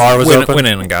 Oh, just the bar was open? Went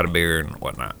in and got a beer and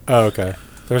whatnot. Oh, okay.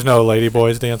 There's no lady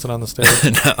boys dancing on the stage.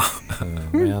 No. Oh,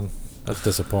 man, that's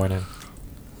disappointing.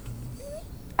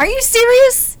 Are you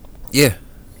serious? Yeah.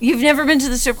 You've never been to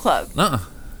the strip club? Nuh-uh.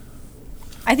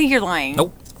 I think you're lying.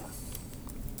 Nope.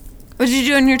 What did you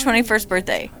do on your 21st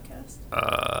birthday?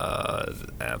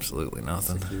 Absolutely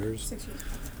nothing.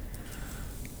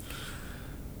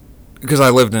 Because I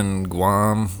lived in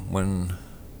Guam when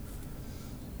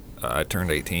I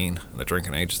turned 18. The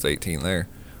drinking age is 18 there.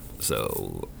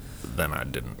 So then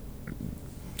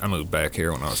I moved back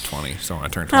here when I was 20. So when I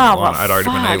turned 21, well, I'd already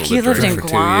been able fuck. You to lived drink in for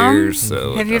Guam? 2 years.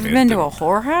 So Have you ever been to a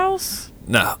whorehouse?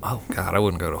 No. Oh, God, I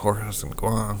wouldn't go to a whorehouse in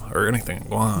Guam or anything in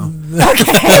Guam.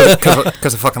 Okay.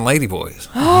 Because of fucking ladyboys.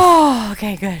 Oh,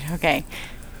 okay, good. Okay.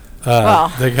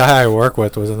 Well. The guy I work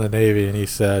with was in the Navy, and he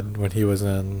said when he was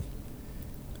in,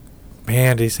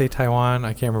 man, did he say Taiwan?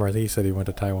 I can't remember. I think he said he went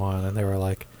to Taiwan, and they were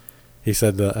like, he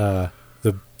said the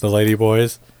lady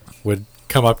boys would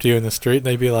come up to you in the street, and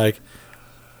they'd be like,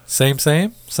 same.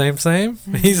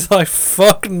 He's like,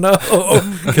 fuck no,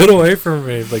 get away from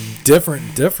me. Like,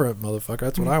 different, motherfucker.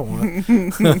 That's what I want.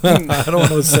 I don't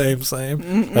want no same.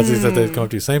 That's he said they'd come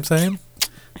up to you, same.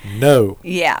 No.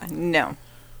 Yeah, no.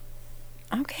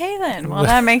 Okay, then. Well,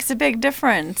 that makes a big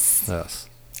difference. Yes.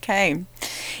 Okay.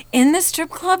 In the strip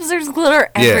clubs, there's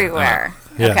glitter everywhere.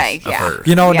 Yes. Okay, I've yeah. heard.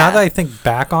 You know, now Yeah. that I think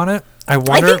back on it, I I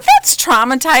wonder. think that's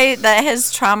traumatized. That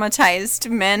has traumatized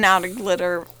men out of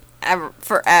glitter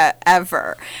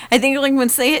forever. I think like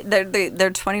once they're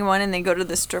 21 and they go to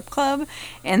the strip club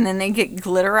and then they get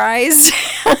glitterized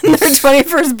on their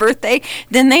 21st birthday,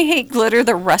 then they hate glitter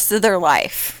the rest of their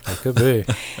life. That could be.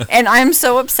 And I'm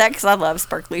so upset because I love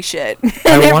sparkly shit. And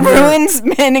I wonder- it ruins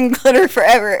men and glitter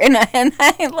forever. And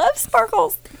I love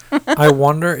sparkles. I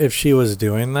wonder if she was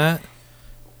doing that,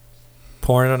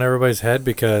 pouring it on everybody's head,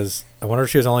 because I wonder if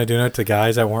she was only doing it to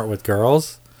guys that weren't with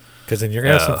girls. Because then you're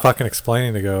going to have some fucking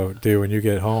explaining to go do when you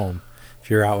get home. If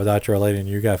you're out without your lady and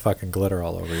you got fucking glitter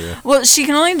all over you. Well, she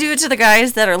can only do it to the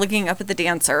guys that are looking up at the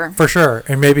dancer. For sure.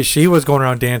 And maybe she was going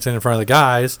around dancing in front of the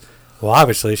guys. Well,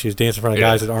 obviously, she's dancing in front of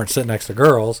guys that aren't sitting next to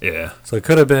girls. Yeah. So it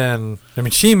could have been, I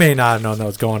mean, she may not have known that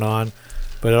was going on,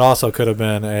 but it also could have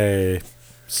been a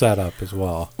setup as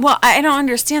well. Well, I don't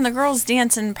understand. The girls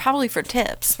dancing probably for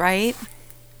tips, right?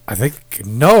 I think,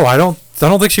 no, I don't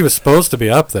think she was supposed to be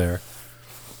up there.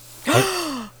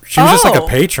 She was just like a Oh.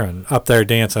 patron up there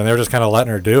dancing. They were just kind of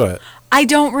letting her do it. I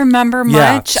don't remember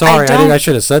Yeah, much. sorry, don't. I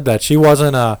should have said that. She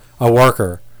wasn't a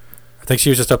worker. I think she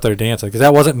was just up there dancing because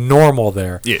that wasn't normal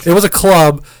there. Yeah. It was a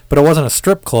club, but it wasn't a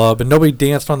strip club, and nobody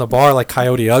danced on the bar like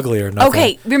Coyote Ugly or nothing.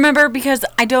 Okay, remember because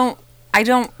I don't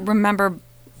remember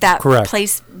that Correct.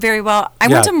 place very well. I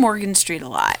Yeah. went to Morgan Street a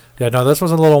lot. Yeah, no, this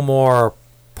was a little more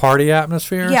party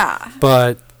atmosphere. Yeah.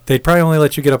 But they'd probably only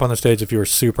let you get up on the stage if you were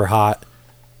super hot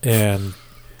and,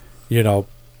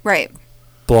 Right.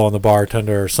 blowing the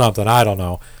bartender or something. I don't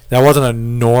know. That wasn't a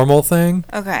normal thing.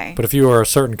 Okay. But if you were a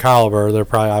certain caliber, they're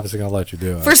probably obviously going to let you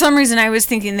do it. For some reason, I was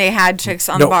thinking they had chicks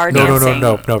on no, the bar no, dancing.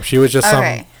 No. She was just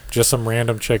Okay. some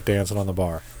random chick dancing on the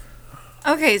bar.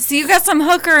 Okay, so you got some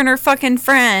hooker and her fucking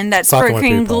friend that's Fucking with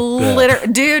sparkling people. Yeah. glitter,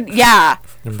 dude. Yeah,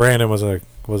 And Brandon was a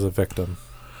victim.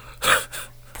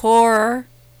 poor.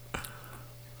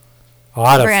 Oh,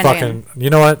 I'd have Brandon. fucking. You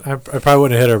know what? I probably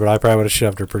wouldn't have hit her, but I probably would have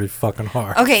shoved her pretty fucking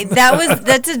hard. Okay,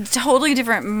 that's a totally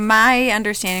different. My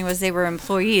understanding was they were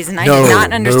employees, and I No, did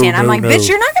not understand. I'm no, like, no. bitch,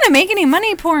 you're not gonna make any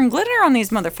money pouring glitter on these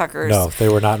motherfuckers. No, they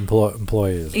were not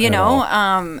employees. You at know,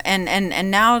 all. and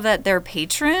now that they're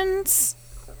patrons,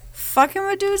 fucking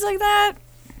with dudes like that.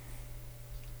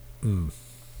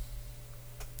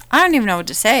 I don't even know what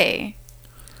to say.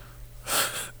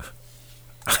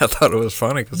 I thought it was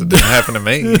funny because it didn't happen to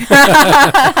me.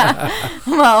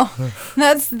 Well,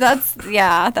 that's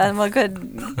yeah, that was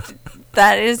good.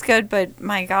 That is good, but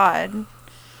my God,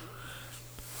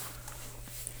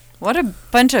 what a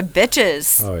bunch of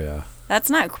bitches! Oh yeah, That's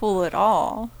not cool at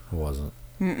all. it wasn't.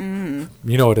 You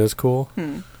know what is cool?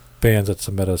 Bands that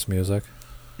submit us music.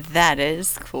 That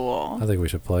is cool. I think we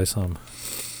should play some.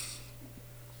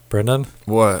 Brendan?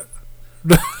 What?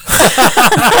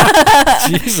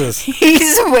 Jesus.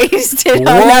 He's wasted on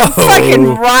that Whoa. fucking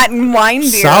rotten wine beer.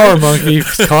 Sour Monkey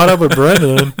caught up with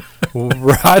Brendan.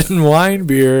 Rotten wine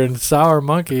beer and Sour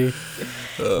Monkey.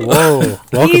 Whoa.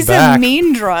 Welcome He's back. a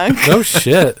mean drunk. No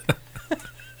shit.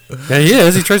 Yeah, he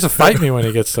is. He tries to fight me when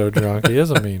he gets so drunk. He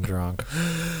is a mean drunk.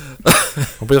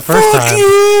 It'll be the first Fuck time.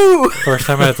 you! First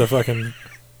time I have to fucking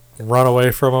run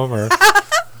away from him, or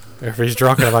if he's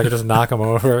drunk enough, I can just knock him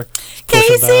over. Push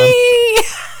him down. Casey!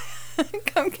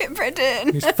 Come get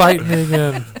Brendan. He's fighting me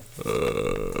again.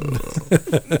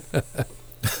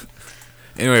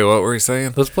 Anyway, what were you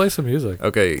saying? Let's play some music.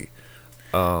 Okay.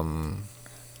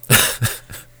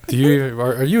 Do you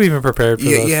are you even prepared for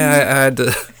Yeah, this?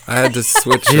 yeah. I had to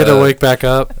switch. You had to wake back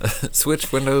up.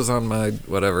 switch windows on my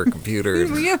whatever computer.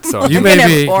 and You- so You I'm may gonna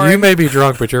be bore you him. may be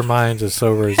drunk, but your mind's as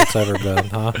sober as it's ever been,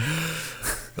 huh?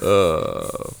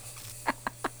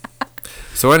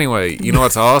 So anyway, you know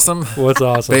what's awesome? What's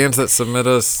awesome? Bands that submit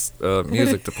us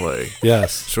music to play.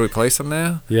 Yes, Should we play some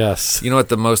now? yes. You know what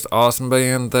the most awesome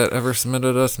band that ever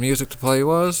submitted us music to play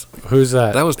was? Who's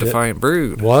that? That was It Defiant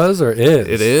Brood. was or is?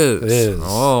 It is. It is.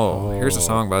 Oh, here's a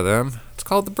song by them. It's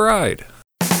called The Bride.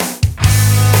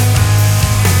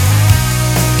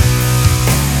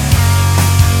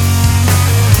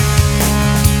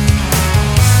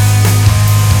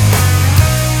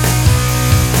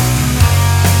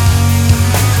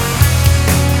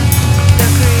 The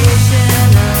creation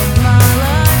of my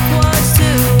life was to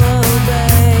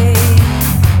obey.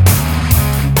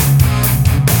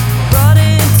 Brought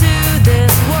into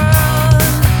this world,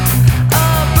 a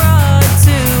bride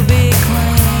to be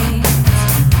claimed.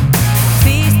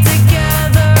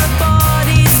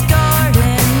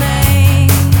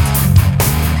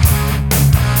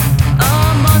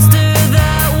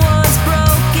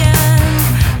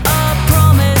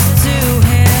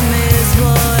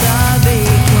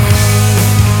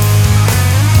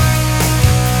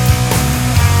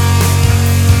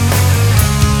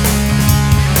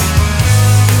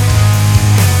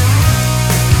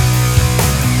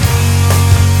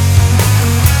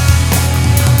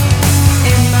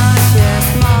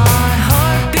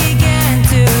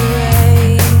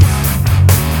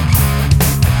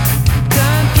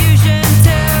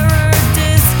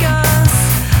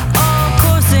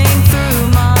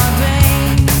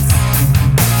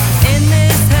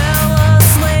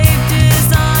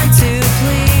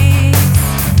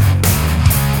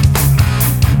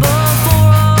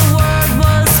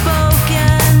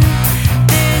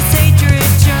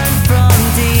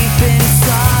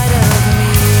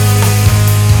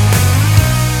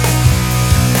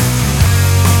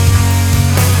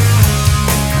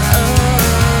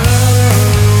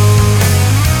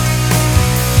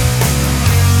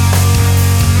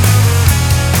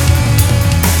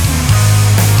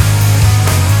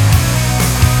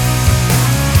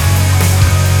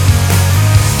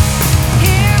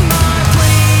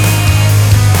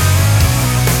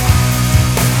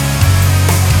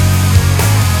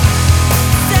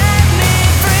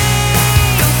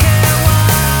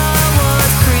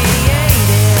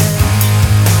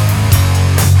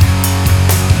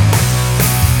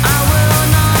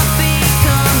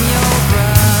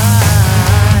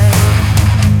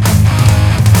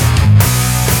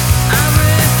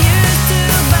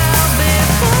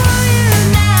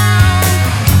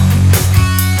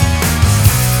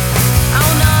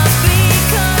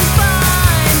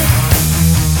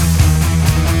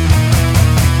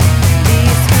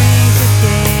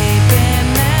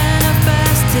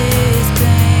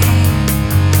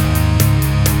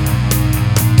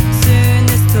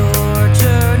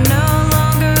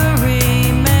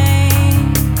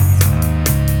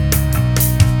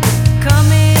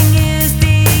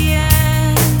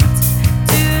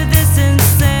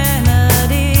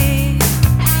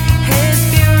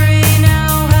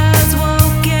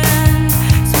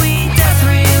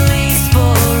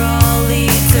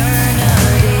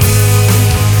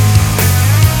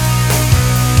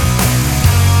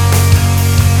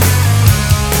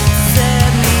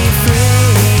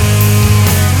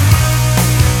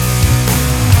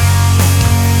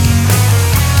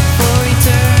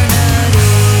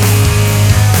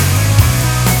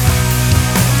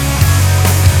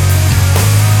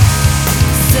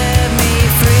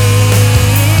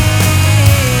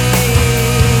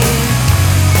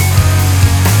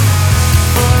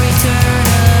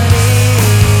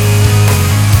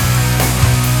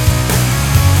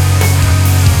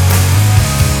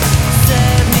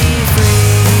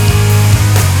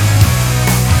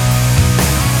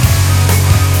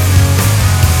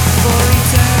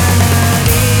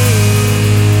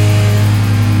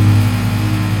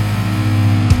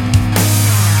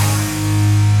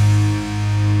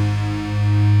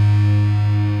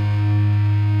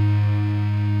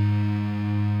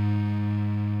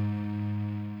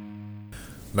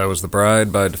 was The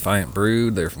Bride by Defiant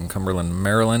Brood. They're from Cumberland,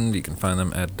 Maryland. You can find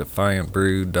them at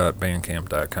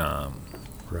defiantbrood.bandcamp.com.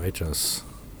 Righteous.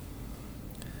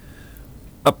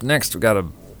 Up next, we got a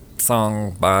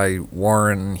song by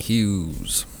Warren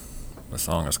Hughes. The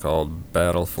song is called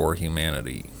Battle for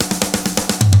Humanity.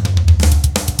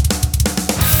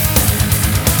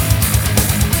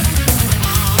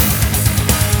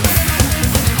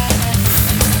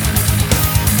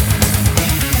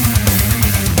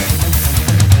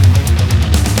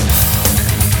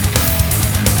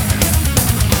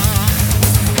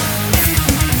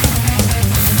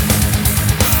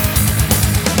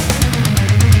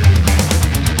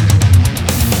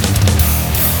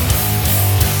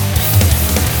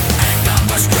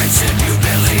 Frustration,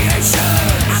 humility.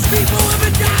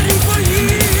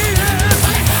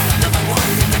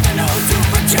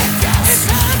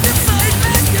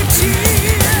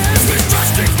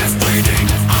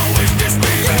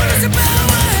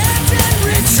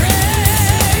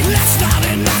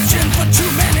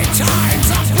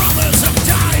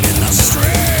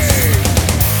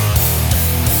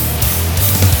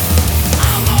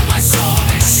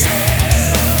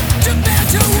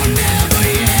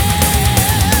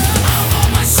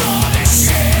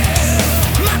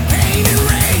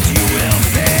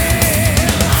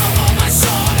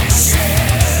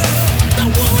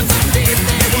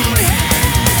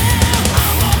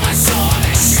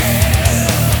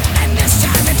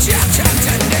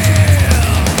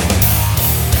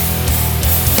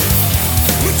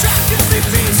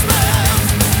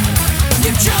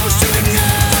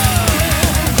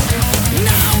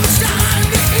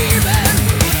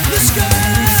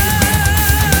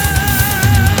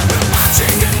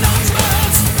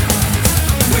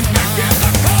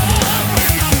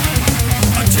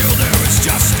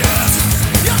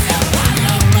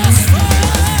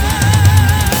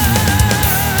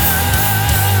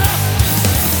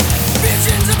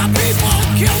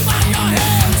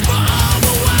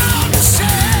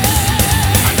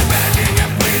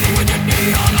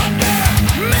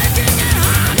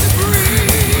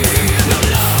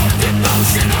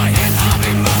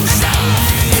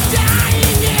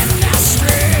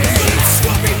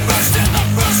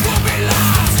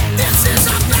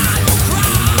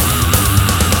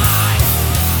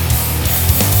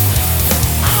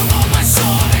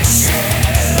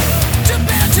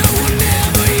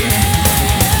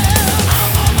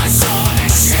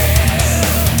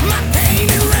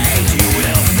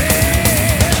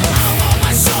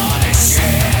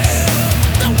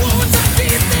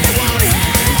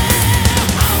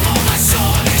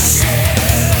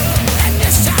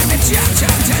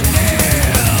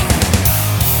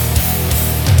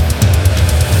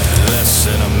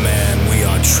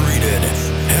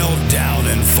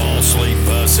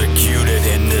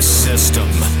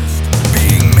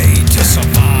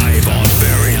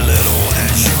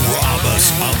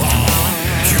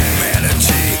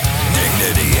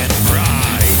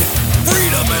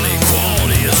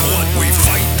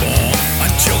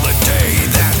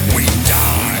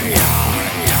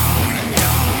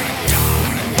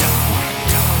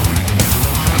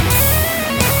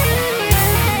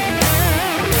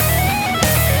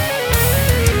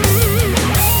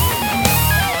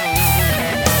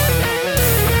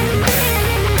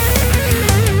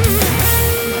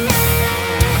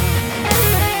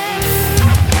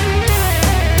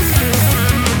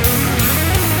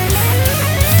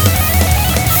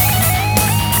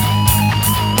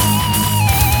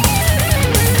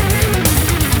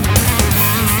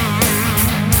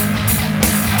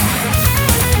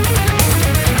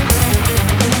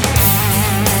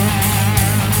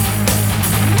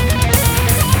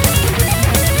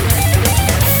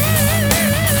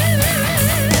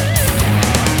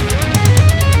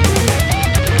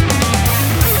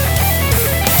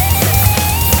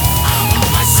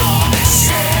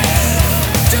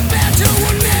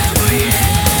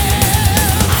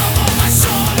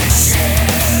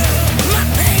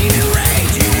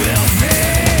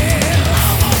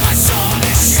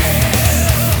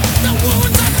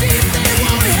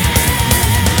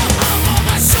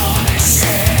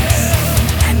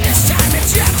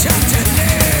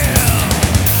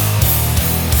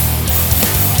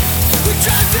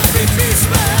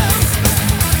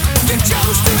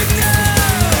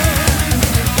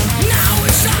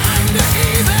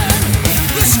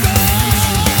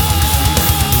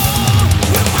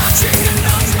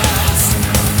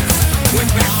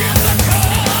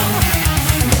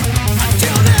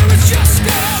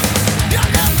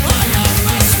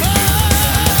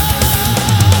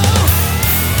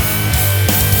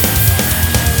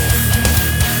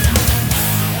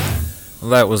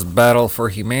 That was Battle for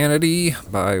Humanity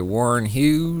by Warren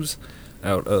Hughes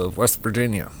out of West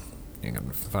Virginia. You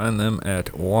can find them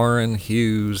at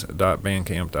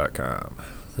warrenhughes.bandcamp.com.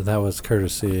 So that was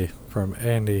courtesy from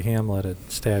Andy Hamlet at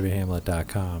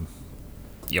stabbyhamlet.com.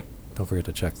 Yep. Don't forget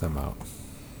to check them out.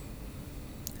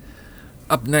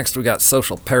 Up next, we got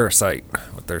Social Parasite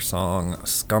with their song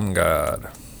Scum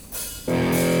God.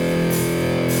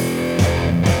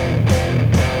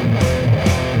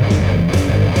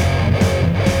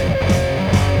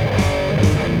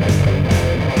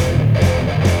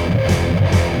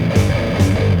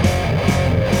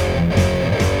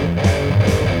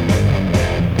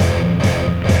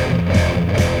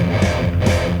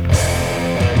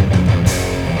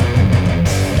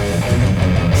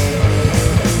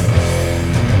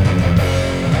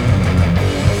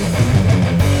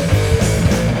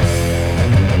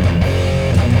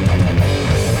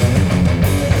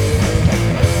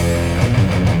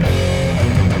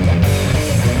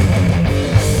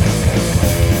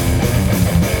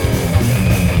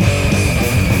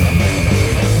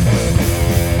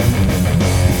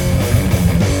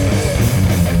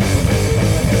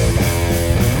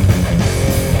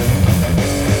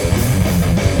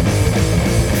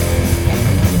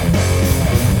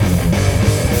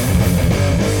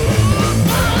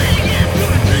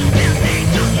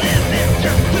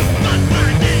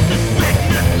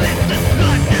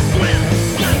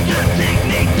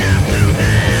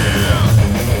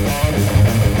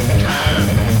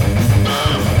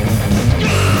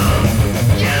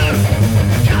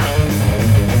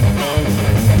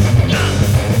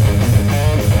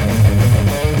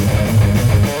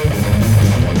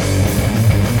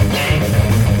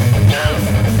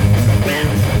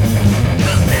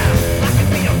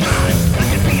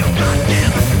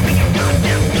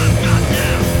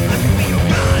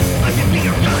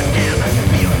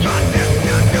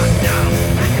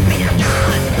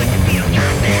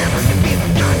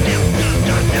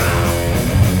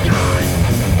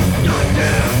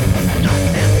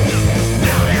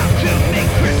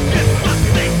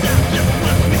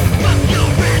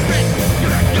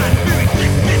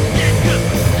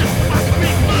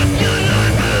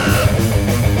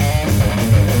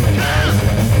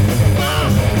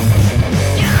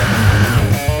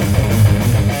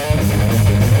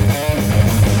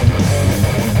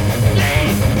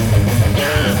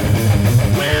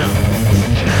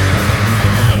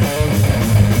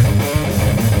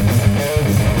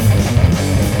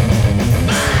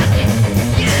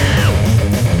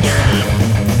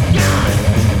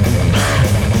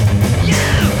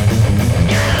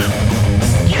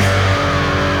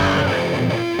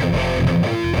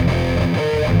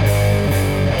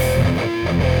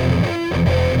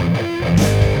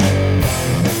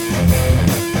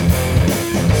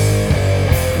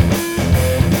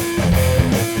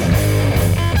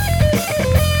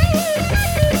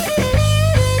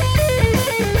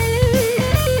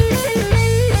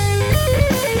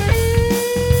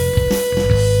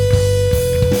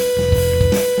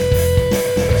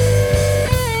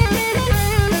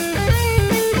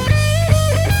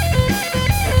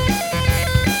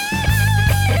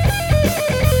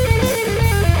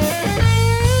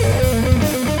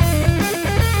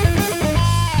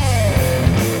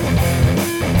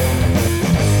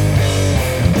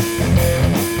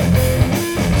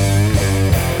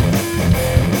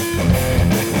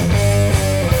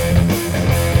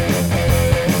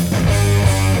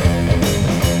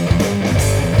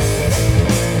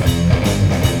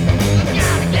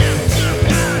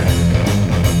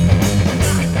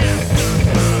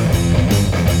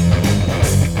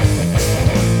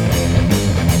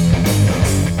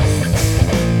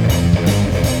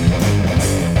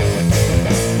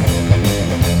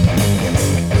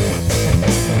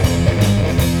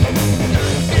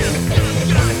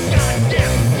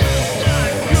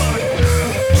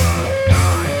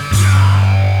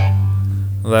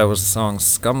 That was the song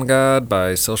Scum God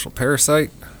by Social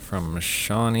Parasite from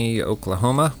Shawnee,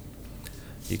 Oklahoma.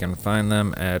 You can find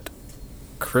them at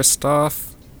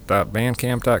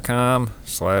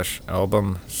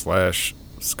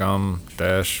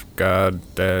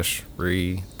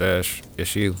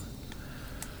christoph.bandcamp.com/album/scum-god-re-issue.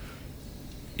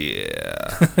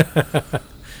 Yeah.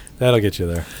 That'll get you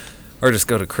there. Or just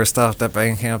go to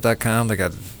christoph.bandcamp.com. They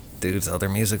got dudes' other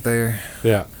music there.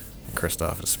 Yeah.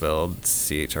 Christoph is spelled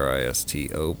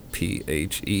CHRISTOPHE,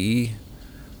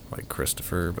 like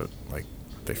Christopher, but like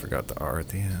they forgot the R at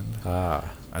the end.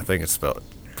 Ah. I think it's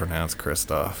pronounced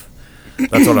Christoph.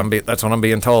 That's what I'm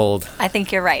being told. I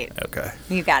think you're right. Okay.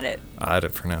 You got it. I'd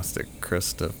have pronounced it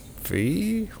Christopher.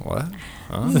 Fee? What?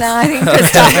 Huh? No, I think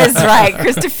Christoph is right.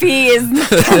 Christopher is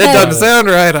not. It doesn't sound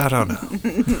right. I don't know.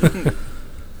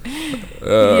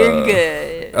 You're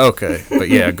good. Okay, but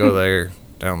yeah, go there,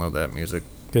 download that music.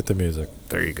 Get the music.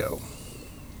 There you go.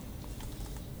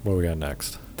 What we got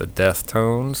next? The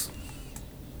Deftones.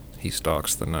 He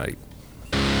Stalks the Night.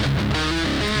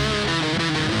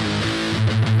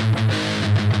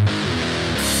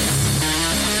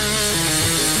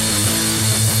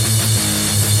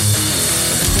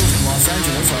 Los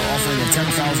Angeles are offering a $10,000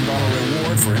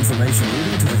 reward for information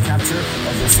leading to the capture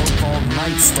of the so-called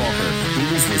Night Stalker, who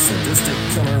is the sadistic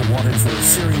killer wanted for a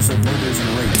series of murders and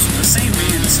rapes. The same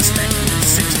man is suspected of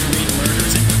 6 to 8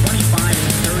 murders and 25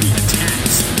 to 30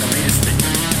 attacks. The latest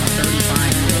victim, a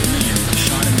 35-year-old man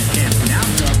shot in the hip, now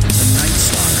dubbed the Night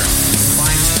Stalker,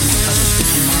 climbs to cover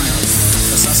 50 miles.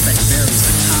 The suspect varies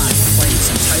the time, place,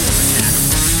 and type of attack,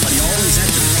 but he always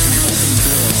enters through an open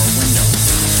door or window.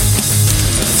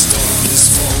 As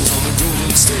darkness falls on the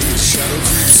golden stage, shadow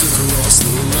creeps across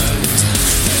the land,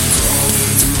 and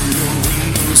crawling through your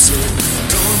windowsill,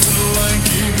 comes a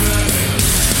lanky man,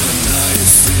 a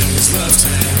knife in his left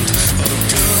hand, a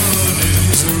gun in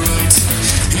his right.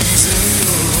 He's in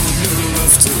your home, you're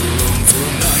left alone for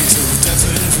a night of death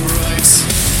and fright.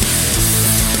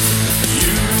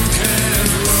 You can't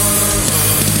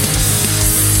run,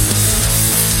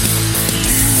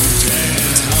 you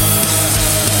can't hide.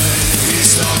 He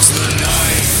stalks the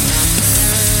night.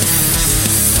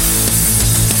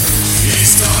 He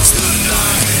stalks the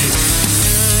night.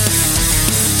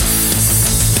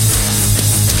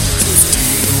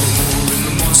 15 or more in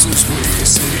the monster's way,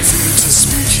 say he feared to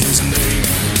speak his name.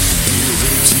 He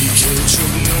raped, he killed,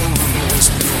 showed no remorse,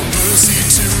 no mercy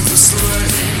to the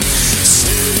slain.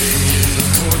 Sitting in the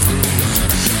courtroom,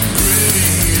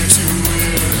 grinning ear to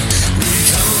ear,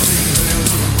 recounting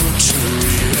tales of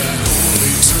butchery that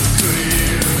only took a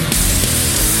year.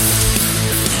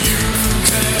 You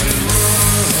can't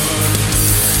run,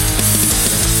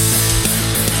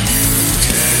 you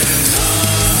can't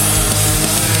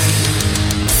hide.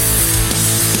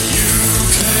 You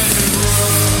can't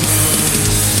run,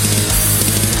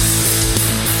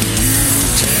 you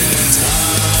can't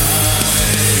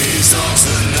hide. He stalks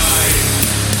the night.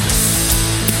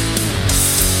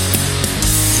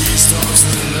 He stalks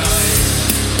the night.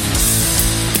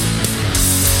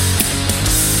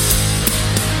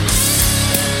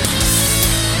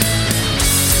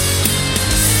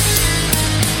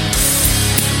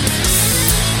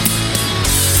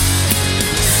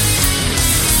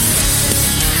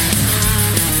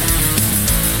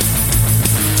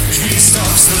 He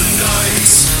stalks the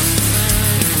night.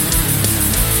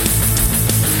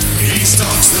 He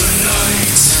stalks the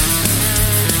night.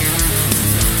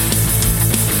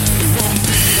 It won't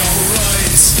be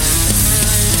alright.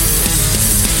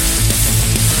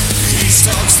 He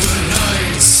stalks the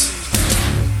night.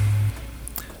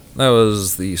 That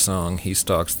was the song "He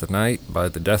Stalks the Night" by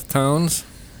the Deftones.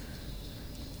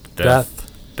 Death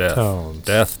Death. Tones.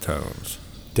 Deftones.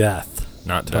 Death.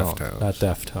 Not Tone, Deftones. Not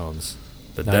Deftones.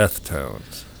 The not-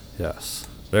 Deftones. Yes.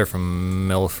 They're from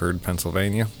Milford,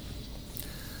 Pennsylvania.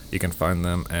 You can find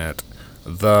them at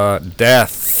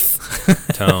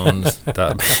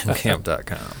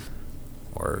thedeftones.bandcamp.com.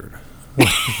 Word.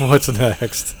 What's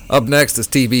next? Up next is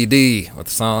TBD with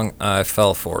the song "I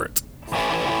Fell For It." I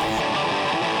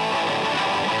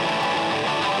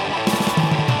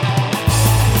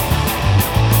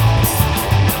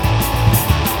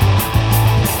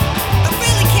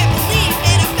really can't believe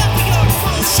that I fell for your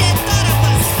bullshit. Thought I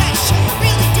was special,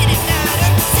 really didn't matter.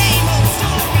 Same old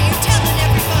story you're telling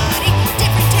everybody.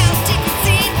 Different town, different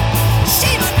scene.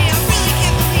 Shame on me, I really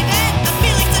can't believe it. I'm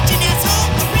feeling such an asshole.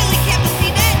 I really can't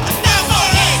believe it. I fell for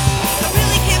it. I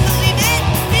really can't believe it.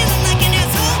 Feeling like an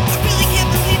asshole. I really can't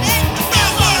believe it. I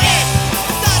fell for it. I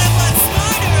thought I was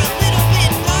smarter, a little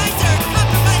bit wiser.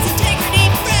 Compromise integrity,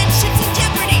 friendships in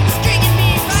jeopardy. Stringing me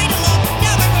right along.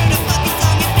 Now I wrote a fucking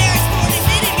song embarrassed for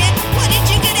admitting it. What did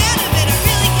you get out of it? I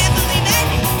really can't believe it.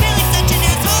 Feeling such an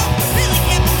asshole. I really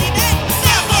can't believe it. I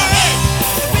fell for it.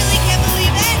 I really can't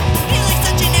believe it. Feeling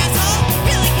such an asshole.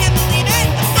 Really can't believe it.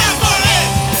 I fell for it.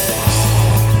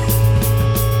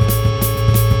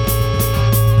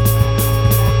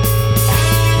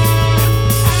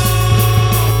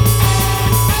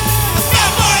 I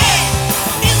fell for it.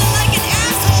 Feeling like an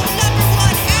asshole, number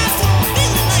one asshole.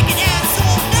 Feeling like an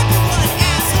asshole, number one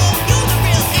asshole. You're the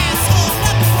real asshole,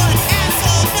 number one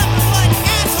asshole, number one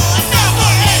asshole. I fell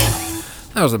for it.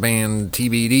 That was the band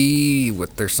TBD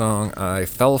with their song "I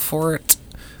Fell For It."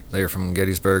 They're from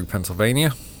Gettysburg,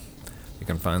 Pennsylvania. You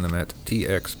can find them at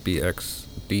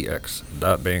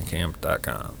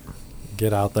txbxdx.bandcamp.com.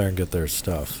 get out there and get their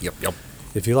stuff. Yep.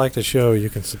 If you like the show, you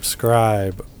can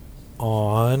subscribe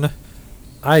on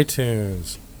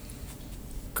iTunes,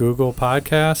 Google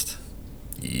Podcast.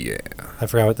 Yeah. I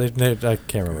forgot what they. I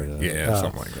can't remember. Yeah,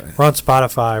 something like that. We're on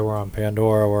Spotify. We're on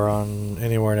Pandora. We're on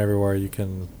anywhere and everywhere you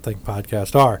can think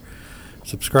podcasts are.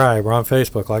 Subscribe. We're on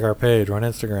Facebook. Like our page. We're on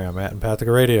Instagram at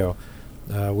Empathica Radio.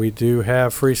 We do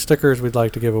have free stickers we'd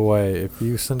like to give away. If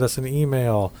you send us an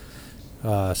email,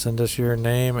 send us your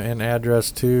name and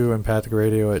address to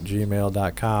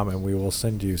empathicradio@gmail.com, and we will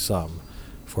send you some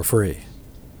for free.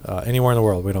 Anywhere in the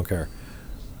world. We don't care.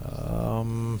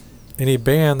 Any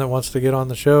band that wants to get on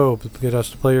the show, get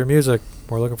us to play your music.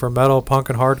 We're looking for metal, punk,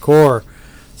 and hardcore.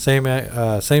 Same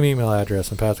email address,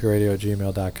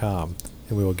 empathicradio@gmail.com,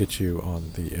 and we will get you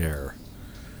on the air.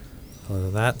 Other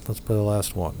than that, let's play the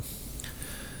last one.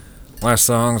 Last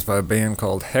song's by a band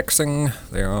called Hexing.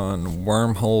 They're on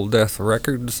Wormhole Death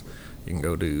Records. You can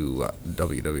go to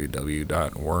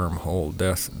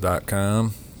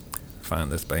www.wormholedeath.com.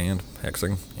 Find this band,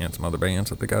 Hexing, and some other bands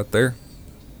that they got there.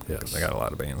 Yes. They got a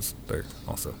lot of bands there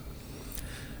also.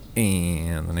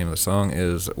 And the name of the song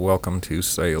is Welcome to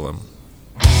Salem.